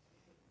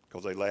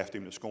 Because they laughed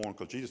him to scorn,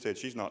 because Jesus said,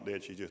 she's not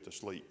dead, she's just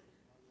asleep.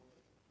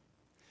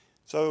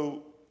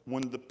 So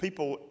when the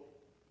people,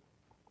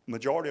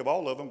 majority of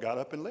all of them got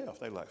up and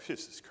left, they were like,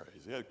 this is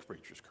crazy, that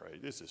preacher's crazy,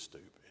 this is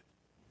stupid.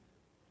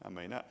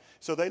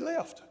 So they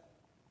left.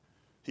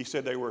 He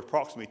said there were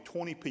approximately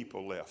 20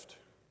 people left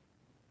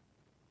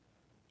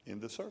in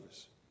the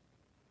service.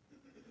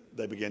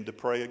 They began to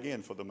pray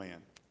again for the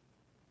man,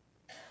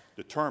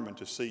 determined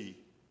to see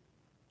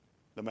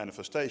the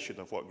manifestation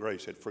of what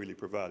grace had freely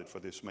provided for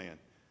this man,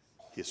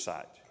 his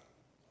sight.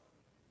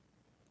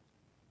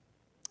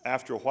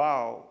 After a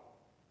while,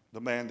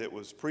 the man that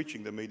was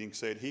preaching the meeting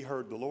said he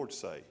heard the Lord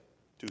say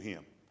to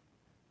him,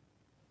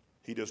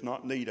 he does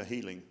not need a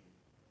healing,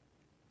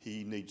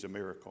 he needs a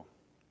miracle.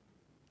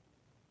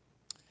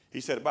 He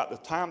said about the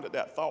time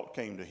that thought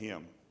came to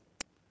him,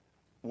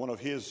 one of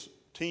his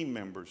team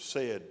members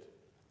said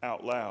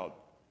out loud,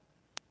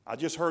 I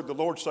just heard the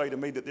Lord say to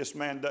me that this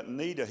man doesn't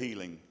need a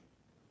healing,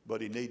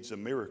 but he needs a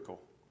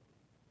miracle.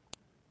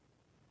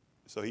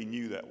 So he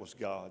knew that was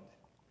God.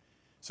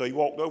 So he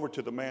walked over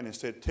to the man and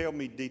said, tell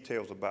me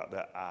details about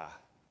that eye.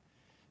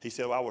 He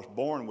said, well, I was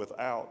born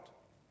without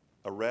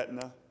a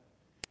retina,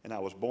 and I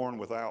was born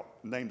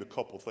without, named a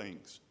couple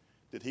things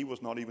that he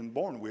was not even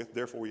born with,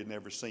 therefore he had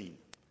never seen.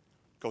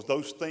 Because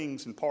those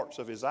things and parts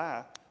of his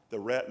eye, the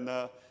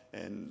retina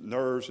and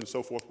nerves and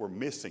so forth, were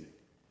missing.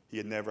 He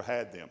had never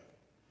had them.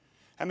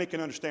 How many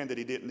can understand that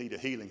he didn't need a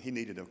healing? He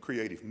needed a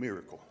creative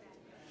miracle.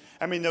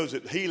 How many knows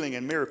that healing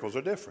and miracles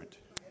are different?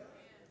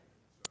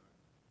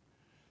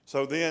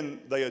 So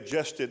then they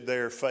adjusted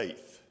their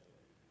faith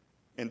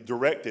and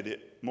directed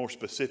it more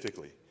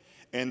specifically.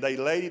 And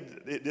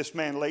this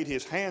man laid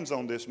his hands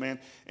on this man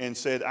and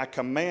said, I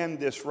command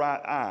this right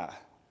eye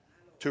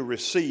to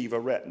receive a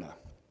retina.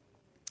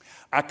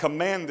 I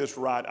command this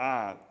right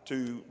eye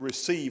to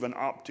receive an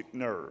optic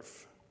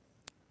nerve.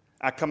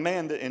 I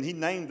command it, and he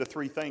named the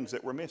three things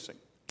that were missing.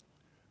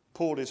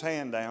 Pulled his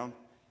hand down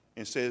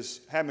and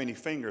says, how many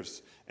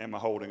fingers am I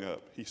holding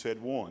up? He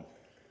said, one.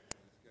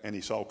 And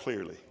he saw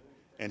clearly.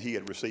 And he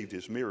had received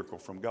his miracle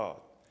from God.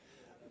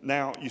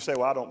 Now, you say,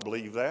 well, I don't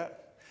believe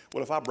that.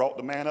 Well, if I brought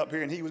the man up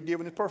here and he was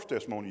giving his birth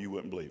testimony, you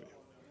wouldn't believe it.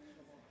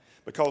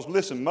 Because,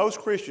 listen, most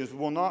Christians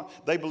will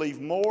not, they believe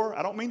more.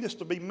 I don't mean this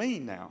to be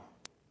mean now.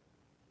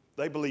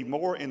 They believe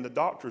more in the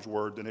doctor's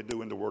word than they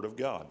do in the word of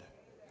God.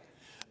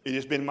 It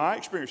has been my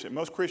experience that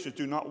most Christians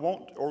do not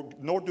want,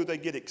 nor do they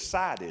get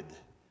excited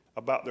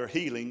about their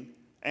healing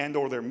and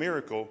or their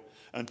miracle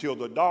until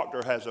the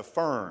doctor has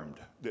affirmed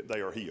that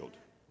they are healed.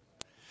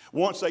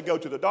 Once they go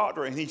to the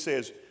doctor and he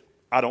says,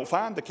 I don't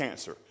find the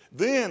cancer,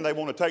 then they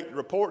want to take the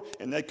report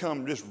and they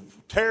come just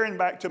tearing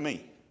back to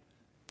me.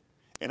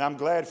 And I'm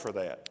glad for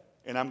that.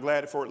 And I'm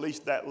glad for at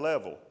least that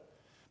level.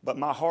 But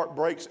my heart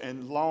breaks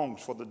and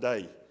longs for the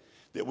day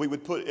that we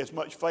would put as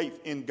much faith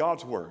in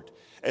God's word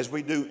as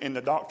we do in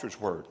the doctor's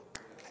word.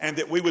 And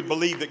that we would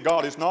believe that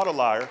God is not a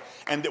liar.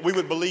 And that we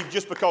would believe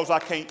just because I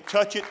can't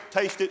touch it,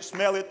 taste it,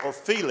 smell it, or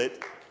feel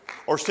it,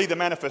 or see the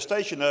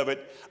manifestation of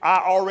it, I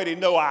already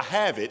know I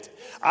have it.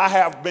 I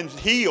have been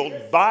healed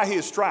by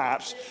his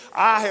stripes.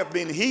 I have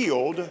been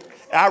healed.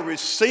 I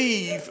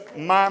receive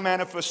my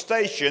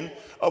manifestation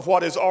of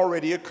what has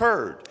already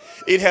occurred.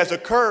 It has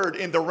occurred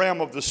in the realm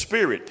of the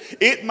spirit.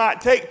 It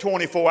might take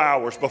 24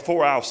 hours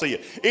before I'll see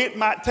it. It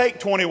might take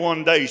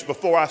 21 days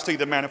before I see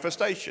the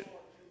manifestation.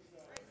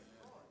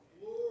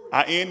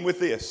 I end with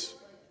this.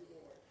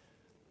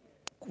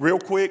 Real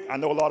quick, I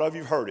know a lot of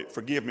you have heard it.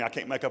 Forgive me, I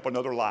can't make up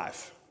another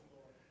life.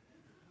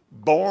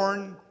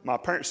 Born, my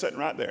parents sitting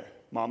right there,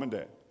 mom and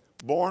dad.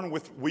 Born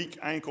with weak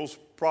ankles,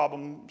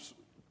 problems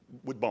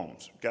with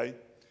bones, okay?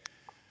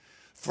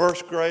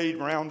 First grade,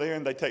 around there,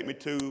 and they take me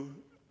to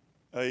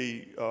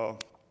a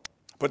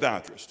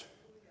podiatrist.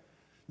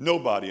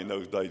 Nobody in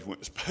those days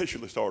went to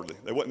specialists hardly.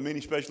 There wasn't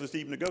many specialists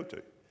even to go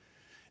to.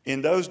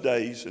 In those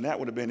days, and that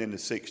would have been in the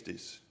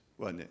 60s,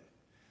 wasn't it?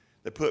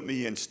 They put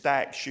me in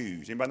stacked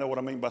shoes. Anybody know what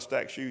I mean by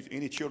stacked shoes?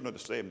 Any children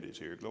of the 70s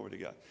here? Glory to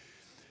God.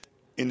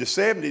 In the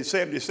 70s,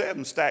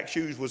 77, stacked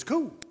shoes was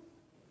cool.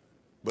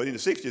 But in the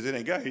 60s, it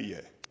ain't got here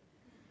yet.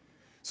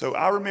 So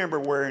I remember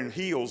wearing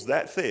heels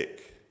that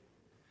thick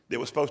that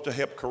was supposed to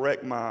help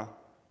correct my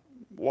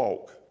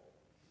walk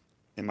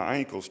and my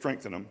ankles,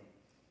 strengthen them,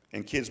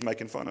 and kids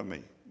making fun of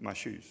me, my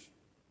shoes.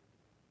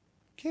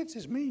 Kids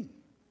is mean.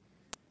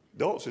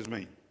 Adults is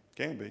mean.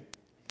 Can be.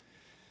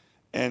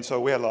 And so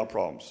we had a lot of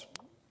problems.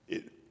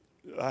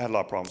 I had a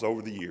lot of problems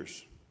over the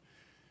years.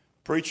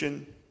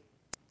 Preaching,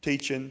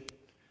 teaching,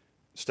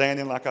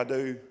 standing like I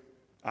do,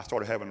 I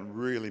started having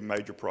really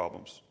major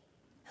problems,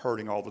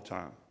 hurting all the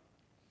time.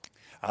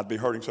 I'd be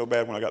hurting so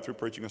bad when I got through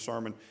preaching a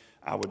sermon,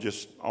 I would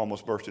just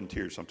almost burst in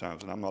tears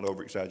sometimes, and I'm not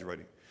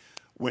over-exaggerating.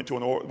 Went to a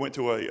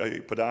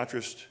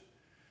podiatrist,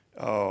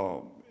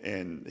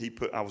 and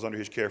I was under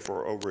his care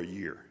for over a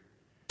year.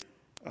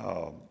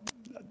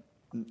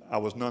 I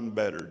was none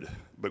bettered,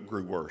 but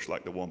grew worse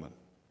like the woman,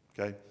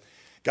 okay?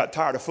 Got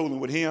tired of fooling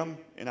with him,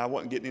 and I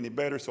wasn't getting any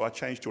better, so I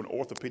changed to an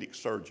orthopedic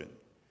surgeon.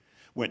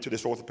 Went to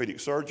this orthopedic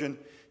surgeon.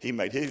 He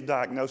made his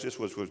diagnosis,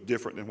 which was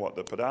different than what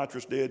the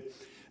podiatrist did.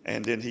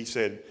 And then he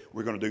said,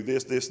 we're going to do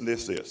this, this, and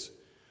this, this.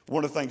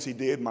 One of the things he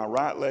did, my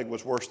right leg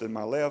was worse than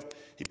my left.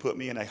 He put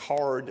me in a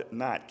hard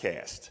night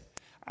cast.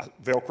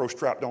 Velcro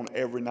strapped on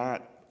every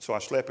night, so I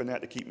slept in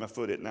that to keep my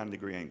foot at a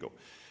 90-degree angle.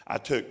 I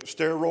took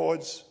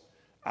steroids.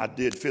 I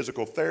did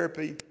physical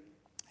therapy.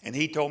 And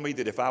he told me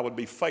that if I would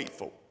be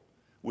faithful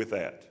with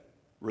that,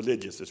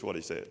 religious is what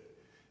he said,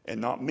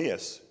 and not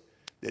miss,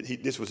 that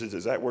this was his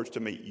exact words to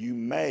me, you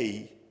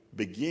may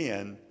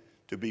begin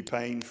to be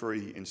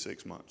pain-free in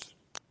 6 months.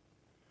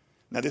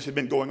 Now, this had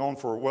been going on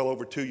for well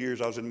over 2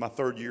 years. I was in my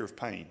third year of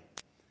pain.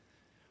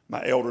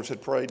 My elders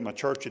had prayed. My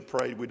church had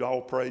prayed. We'd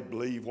all prayed,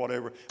 believed,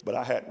 whatever, but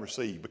I hadn't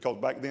received because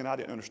back then I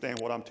didn't understand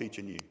what I'm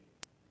teaching you.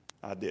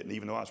 I didn't,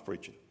 even though I was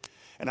preaching.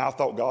 And I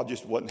thought God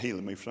just wasn't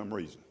healing me for some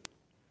reason,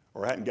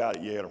 or I hadn't got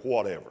it yet, or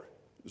whatever.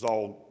 It was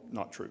all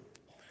not true.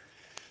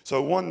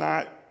 So one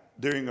night,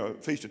 during a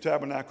Feast of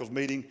Tabernacles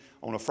meeting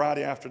on a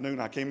Friday afternoon,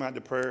 I came out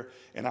to prayer,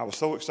 and I was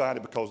so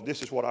excited because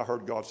this is what I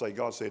heard God say.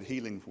 God said,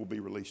 healing will be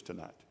released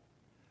tonight.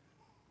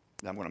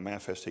 And I'm going to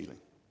manifest healing.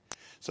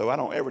 So I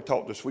don't ever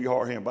talk to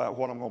sweetheart here about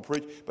what I'm going to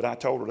preach, but I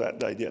told her that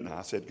day, didn't I?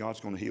 I said,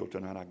 God's going to heal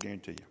tonight, I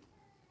guarantee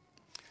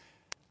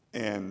you.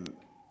 And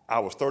I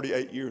was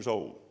 38 years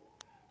old.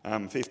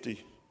 I'm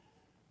 50.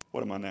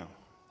 What am I now?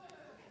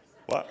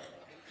 What?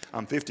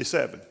 I'm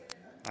 57.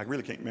 I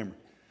really can't remember.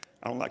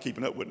 I don't like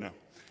keeping up with it now.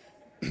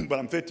 but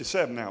I'm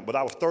 57 now. But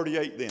I was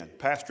 38 then,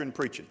 pastoring and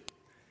preaching.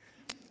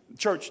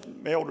 Church,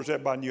 the elders,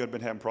 everybody knew I'd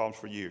been having problems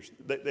for years.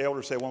 The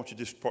elders said, why don't you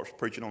just start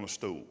preaching on a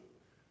stool?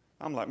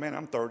 I'm like, man,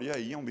 I'm 38.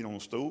 You don't be on a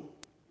stool.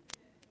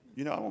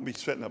 You know, I don't be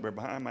sitting up there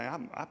behind me.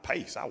 I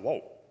pace. I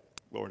walk.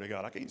 Glory to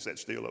God. I can't sit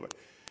still over.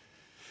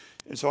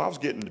 And so I was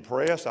getting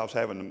depressed. I was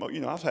having all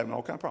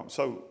kinds of problems.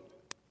 So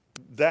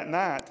that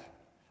night,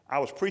 I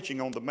was preaching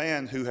on the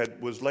man who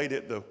was laid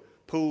at the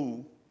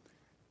pool,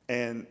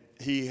 and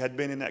he had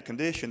been in that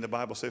condition, the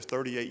Bible says,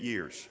 38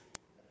 years.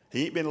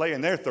 He ain't been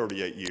laying there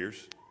 38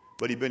 years,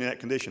 but he'd been in that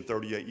condition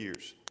 38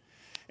 years.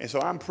 And so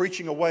I'm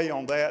preaching away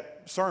on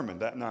that sermon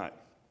that night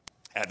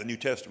at the New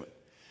Testament.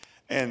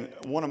 And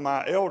one of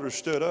my elders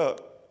stood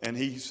up, and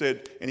he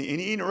said, and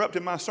he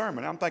interrupted my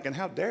sermon. I'm thinking,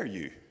 how dare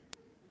you?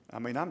 I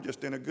mean, I'm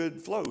just in a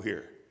good flow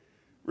here,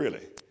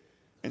 really.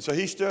 And so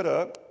he stood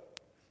up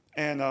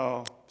and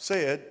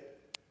said,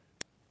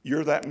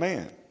 you're that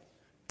man.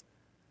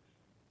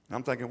 And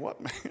I'm thinking,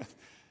 what man?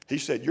 He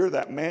said, you're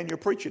that man you're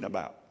preaching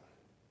about.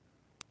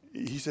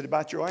 He said,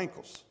 about your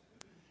ankles.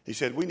 He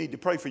said, we need to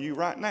pray for you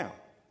right now.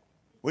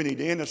 We need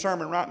to end the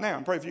sermon right now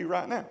and pray for you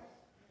right now.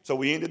 So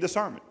we ended the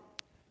sermon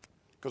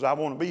because I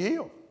want to be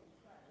healed.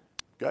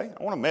 Okay?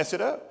 I want to mess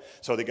it up.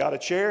 So they got a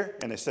chair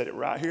and they set it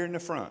right here in the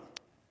front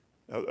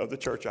of the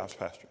church I was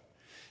pastoring.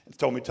 They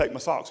told me to take my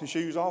socks and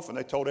shoes off, and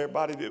they told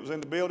everybody that was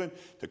in the building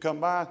to come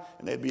by,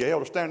 and there'd be an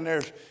elder standing there,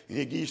 and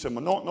he'd give you some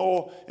anointing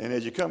oil, and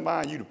as you come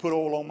by, you to put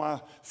oil on my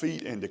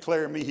feet and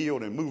declare me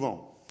healed and move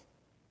on.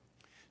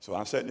 So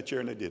I sat in the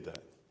chair, and they did that.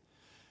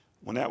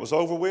 When that was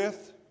over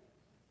with,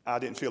 I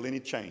didn't feel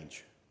any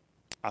change.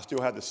 I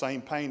still had the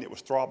same pain that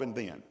was throbbing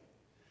then.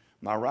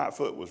 My right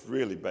foot was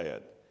really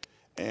bad.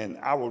 And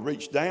I would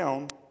reach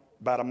down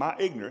out of my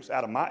ignorance,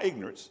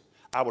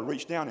 I would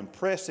reach down and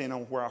press in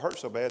on where I hurt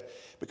so bad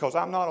because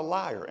I'm not a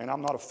liar and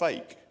I'm not a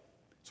fake.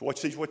 So what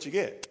you see is what you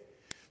get.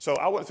 So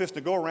I wasn't fixing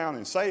to go around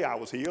and say I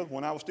was healed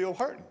when I was still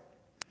hurting.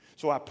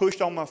 So I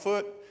pushed on my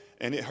foot,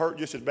 and it hurt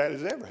just as bad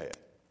as it ever had.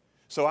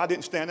 So I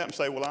didn't stand up and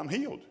say, well, I'm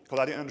healed, because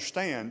I didn't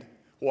understand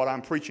what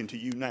I'm preaching to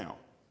you now.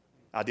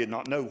 I did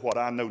not know what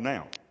I know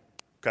now,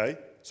 okay?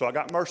 So I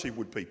got mercy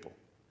with people.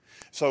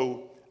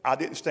 So I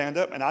didn't stand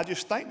up, and I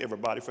just thanked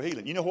everybody for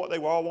healing. You know what they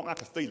were all wanting? I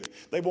could feel it.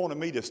 They wanted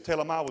me to tell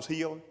them I was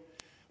healed.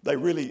 They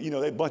really, they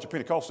had a bunch of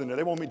Pentecostals in there.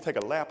 They wanted me to take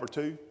a lap or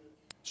two,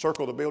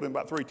 circle the building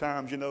about 3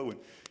 times, and,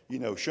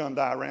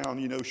 shundai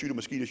around, shoot a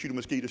mosquito,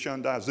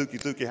 shundai,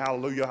 zuki,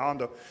 hallelujah,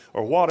 Honda,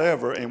 or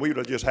whatever, and we would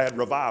have just had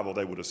revival,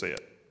 they would have said.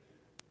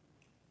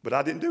 But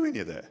I didn't do any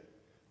of that.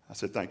 I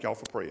said, thank y'all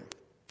for praying.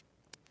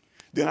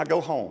 Then I go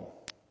home,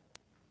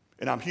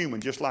 and I'm human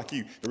just like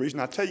you. The reason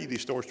I tell you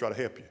these stories is to try to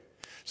help you.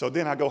 So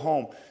then I go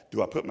home.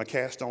 Do I put my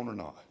cast on or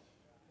not?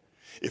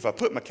 If I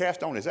put my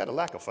cast on, is that a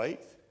lack of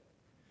faith?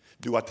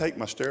 Do I take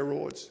my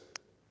steroids?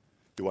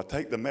 Do I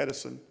take the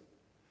medicine?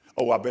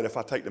 Oh, I bet if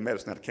I take the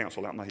medicine, that'll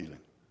cancel out my healing.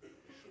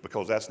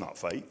 Because that's not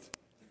faith.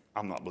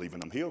 I'm not believing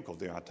I'm healed because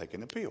then I'm taking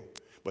the pill.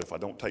 But if I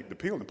don't take the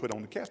pill and put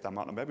on the cast, I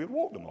might not be able to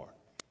walk tomorrow.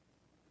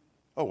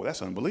 Oh, well,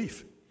 that's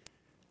unbelief.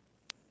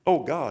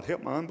 Oh, God,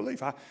 help my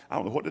unbelief. I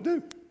don't know what to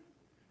do.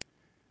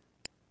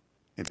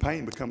 And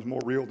pain becomes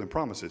more real than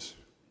promises.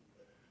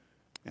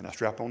 And I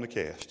strap on the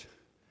cast.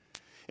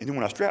 And then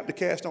when I strapped the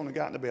cast on and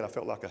got in the bed, I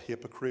felt like a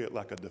hypocrite,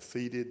 like a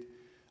defeated.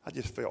 I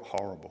just felt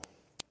horrible.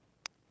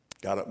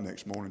 Got up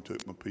next morning,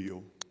 took my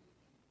pill,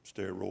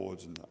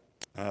 steroids, and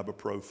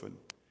ibuprofen.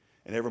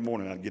 And every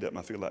morning I'd get up and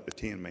I feel like the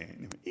Tin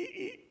Man.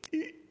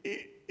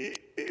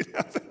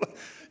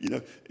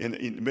 In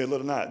the middle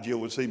of the night, Jill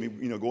would see me,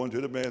 going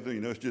to the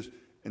bathroom, it's just,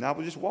 and I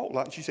would just walk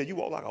like, she said, you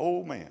walk like an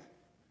old man.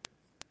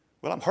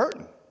 Well, I'm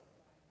hurting.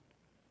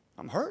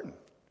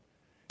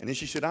 And then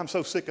she said, I'm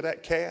so sick of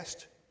that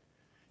cast.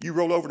 You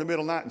roll over in the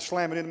middle of the night and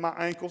slam it into my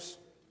ankles.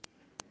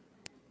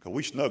 Because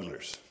we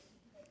snugglers.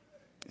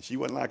 And she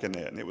wasn't liking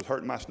that, and it was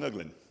hurting my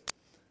snuggling.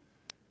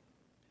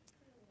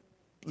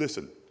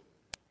 Listen,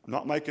 I'm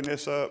not making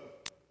this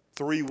up.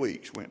 3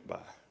 weeks went by.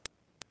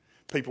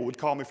 People would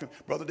call me,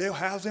 Brother Dale,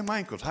 how's them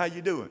ankles? How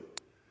you doing?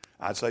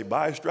 I'd say,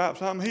 by his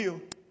stripes, I'm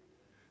healed.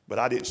 But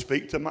I didn't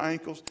speak to my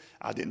ankles.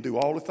 I didn't do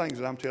all the things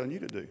that I'm telling you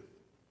to do.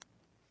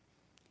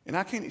 And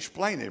I can't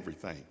explain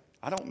everything.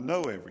 I don't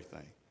know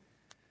everything.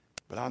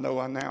 But I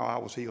know now I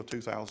was healed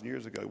 2,000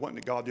 years ago. It wasn't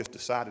that God just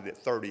decided at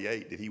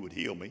 38 that he would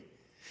heal me.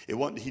 It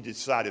wasn't that he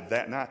decided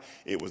that night.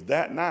 It was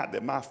that night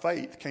that my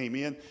faith came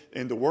in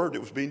the word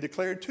that was being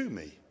declared to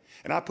me.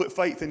 And I put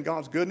faith in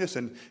God's goodness,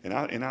 and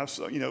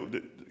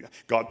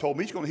God told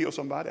me he's going to heal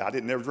somebody. I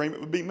didn't never dream it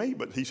would be me,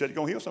 but he said he's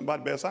going to heal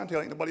somebody. Best I can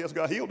tell, ain't nobody else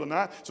got healed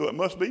tonight, so it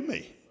must be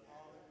me.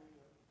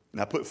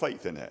 And I put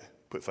faith in that,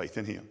 put faith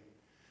in him.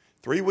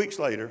 3 weeks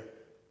later,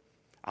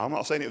 I'm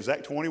not saying it was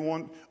Act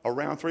 21,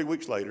 around 3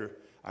 weeks later,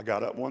 I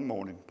got up one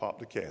morning, popped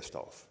the cast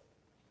off,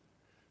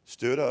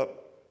 stood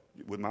up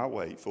with my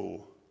weight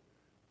full,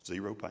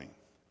 0 pain.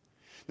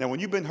 Now, when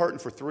you've been hurting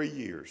for 3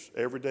 years,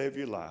 every day of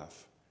your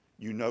life,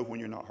 you know when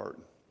you're not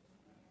hurting.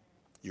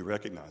 You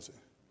recognize it.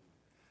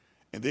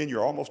 And then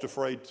you're almost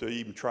afraid to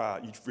even try.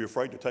 You're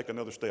afraid to take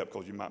another step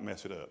because you might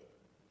mess it up.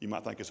 you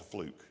might think it's a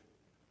fluke.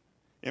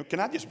 And can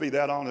I just be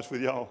that honest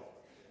with y'all?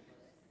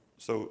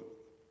 So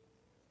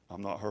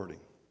I'm not hurting.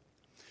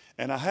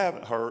 And I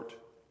haven't hurt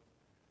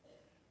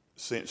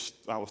since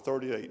I was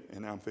 38,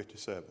 and now I'm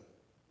 57.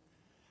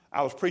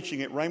 I was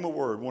preaching at Rhema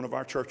Word, one of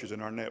our churches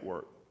in our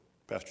network,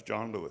 Pastor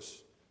John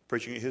Lewis,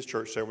 preaching at his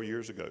church several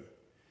years ago.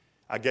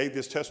 I gave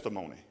this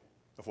testimony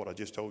of what I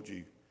just told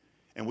you,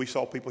 and we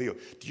saw people healed.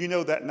 Do you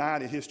know that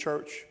night at his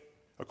church,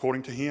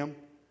 according to him,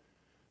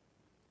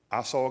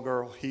 I saw a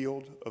girl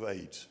healed of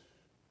AIDS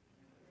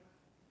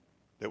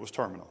that was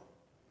terminal.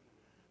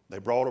 They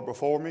brought her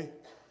before me,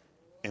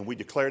 and we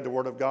declared the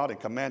word of God and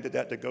commanded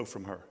that to go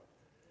from her.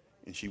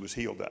 And she was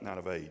healed that night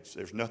of AIDS.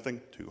 There's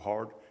nothing too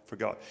hard for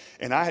God.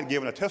 And I had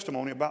given a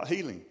testimony about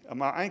healing of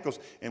my ankles,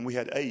 and we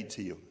had AIDS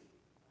healed.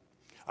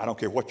 I don't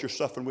care what you're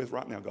suffering with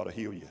right now, God will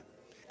heal you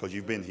because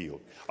you've been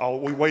healed. All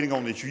we're waiting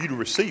on is you to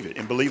receive it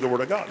and believe the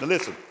word of God. Now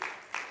listen,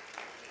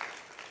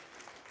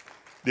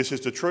 this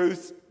is the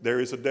truth. There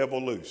is a devil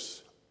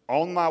loose.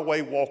 On my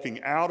way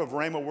walking out of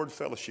Rhema Word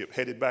Fellowship,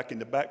 headed back in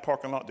the back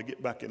parking lot to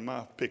get back in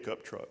my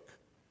pickup truck,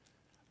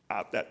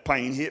 that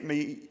pain hit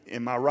me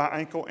in my right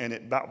ankle, and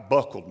it about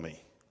buckled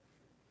me.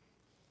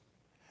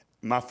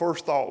 My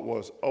first thought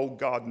was, oh,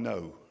 God,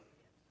 no.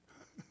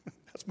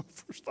 That's my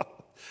first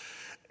thought.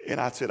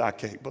 And I said, I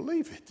can't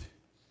believe it.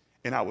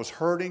 And I was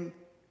hurting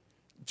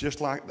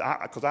just like,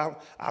 because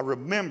I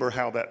remember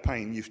how that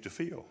pain used to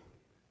feel.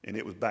 And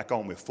it was back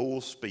on me full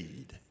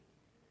speed.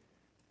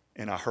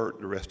 And I hurt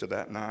the rest of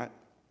that night.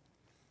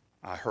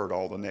 I hurt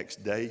all the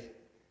next day.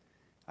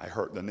 I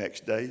hurt the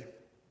next day.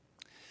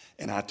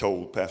 And I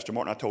told Pastor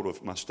Martin, I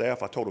told my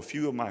staff, I told a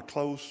few of my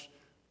close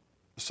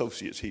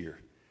associates here.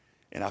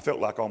 And I felt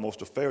like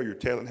almost a failure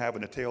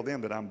having to tell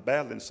them that I'm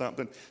battling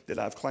something that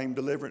I've claimed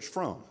deliverance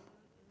from.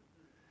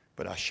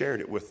 But I shared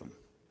it with them.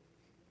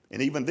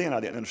 And even then, I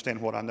didn't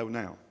understand what I know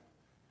now.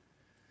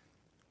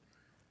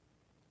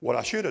 What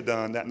I should have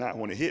done that night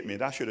when it hit me,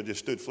 I should have just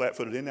stood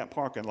flat-footed in that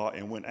parking lot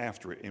and went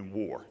after it in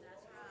war.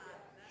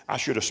 I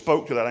should have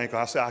spoke to that ankle.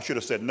 I should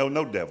have said, no,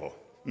 no, devil.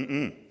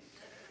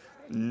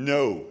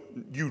 No,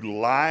 you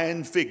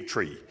lying fig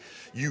tree.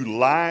 You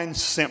lying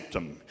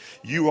symptom.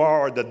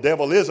 The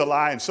devil is a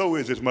lie, and so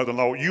is his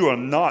mother-in-law. You are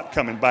not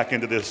coming back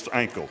into this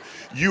ankle.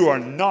 You are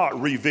not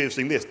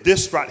revisiting this.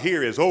 This right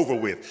here is over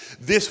with.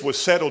 This was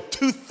settled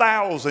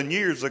 2,000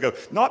 years ago.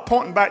 Not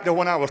pointing back to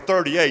when I was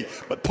 38,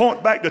 but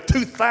point back to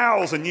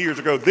 2,000 years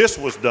ago. This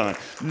was done.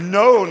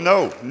 No,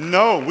 no,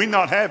 no, we're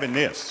not having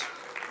this.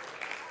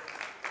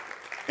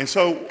 And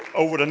so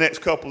over the next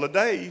couple of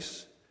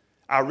days,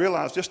 I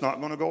realized it's not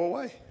going to go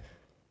away.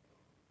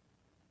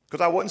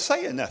 Because I wasn't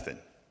saying nothing.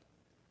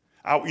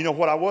 You know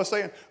what I was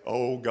saying?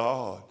 Oh,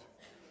 God,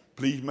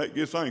 please make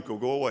this ankle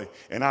go away.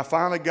 And I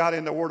finally got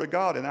in the Word of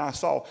God, and I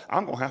saw,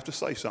 I'm going to have to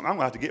say something. I'm going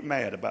to have to get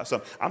mad about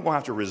something. I'm going to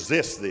have to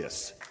resist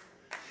this.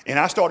 And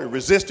I started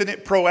resisting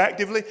it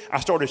proactively. I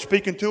started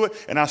speaking to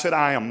it, and I said,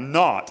 I am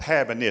not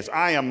having this.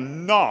 I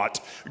am not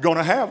going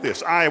to have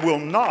this. I will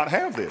not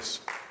have this.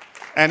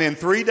 And in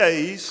 3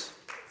 days,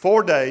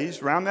 4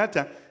 days, around that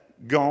time,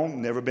 gone,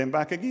 never been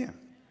back again.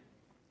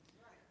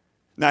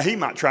 Now, he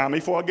might try me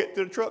before I get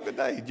to the truck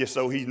today, just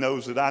so he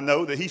knows that I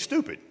know that he's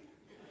stupid.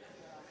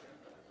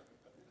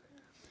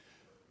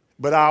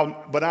 But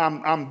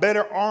I'm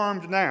better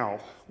armed now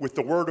with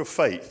the word of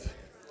faith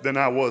than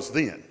I was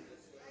then.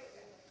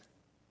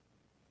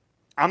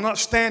 I'm not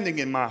standing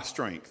in my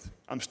strength.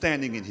 I'm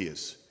standing in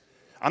his.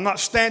 I'm not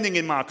standing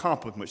in my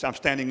accomplishments. I'm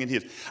standing in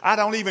his. I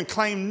don't even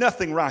claim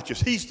nothing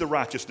righteous. He's the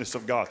righteousness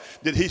of God.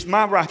 That he's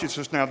my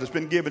righteousness now that's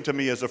been given to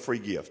me as a free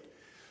gift.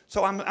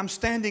 So I'm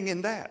standing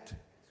in that.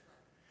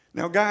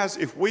 Now, guys,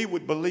 if we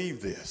would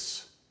believe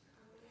this,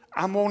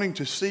 I'm wanting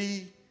to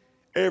see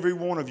every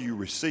one of you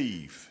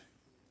receive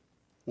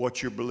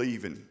what you're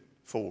believing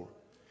for.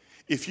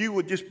 If you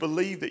would just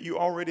believe that you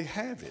already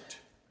have it.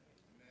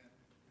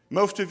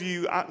 Most of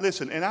you,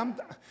 listen, and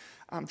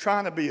I'm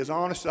trying to be as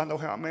honest as I know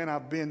how. Man,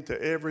 I've been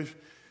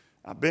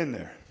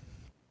there.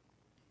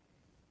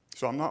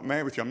 So I'm not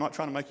mad with you. I'm not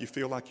trying to make you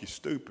feel like you're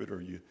stupid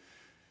or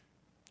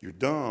you're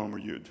dumb or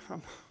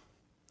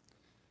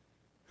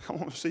I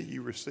want to see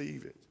you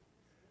receive it.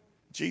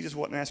 Jesus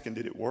wasn't asking,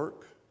 did it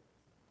work?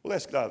 Well,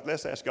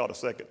 let's ask God a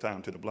second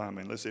time to the blind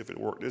man. Let's see if it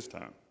worked this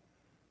time.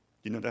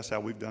 You know, that's how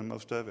we've done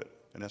most of it,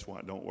 and that's why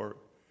it don't work.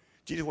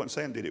 Jesus wasn't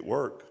saying, did it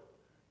work?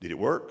 Did it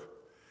work?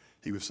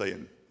 He was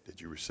saying, did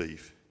you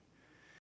receive?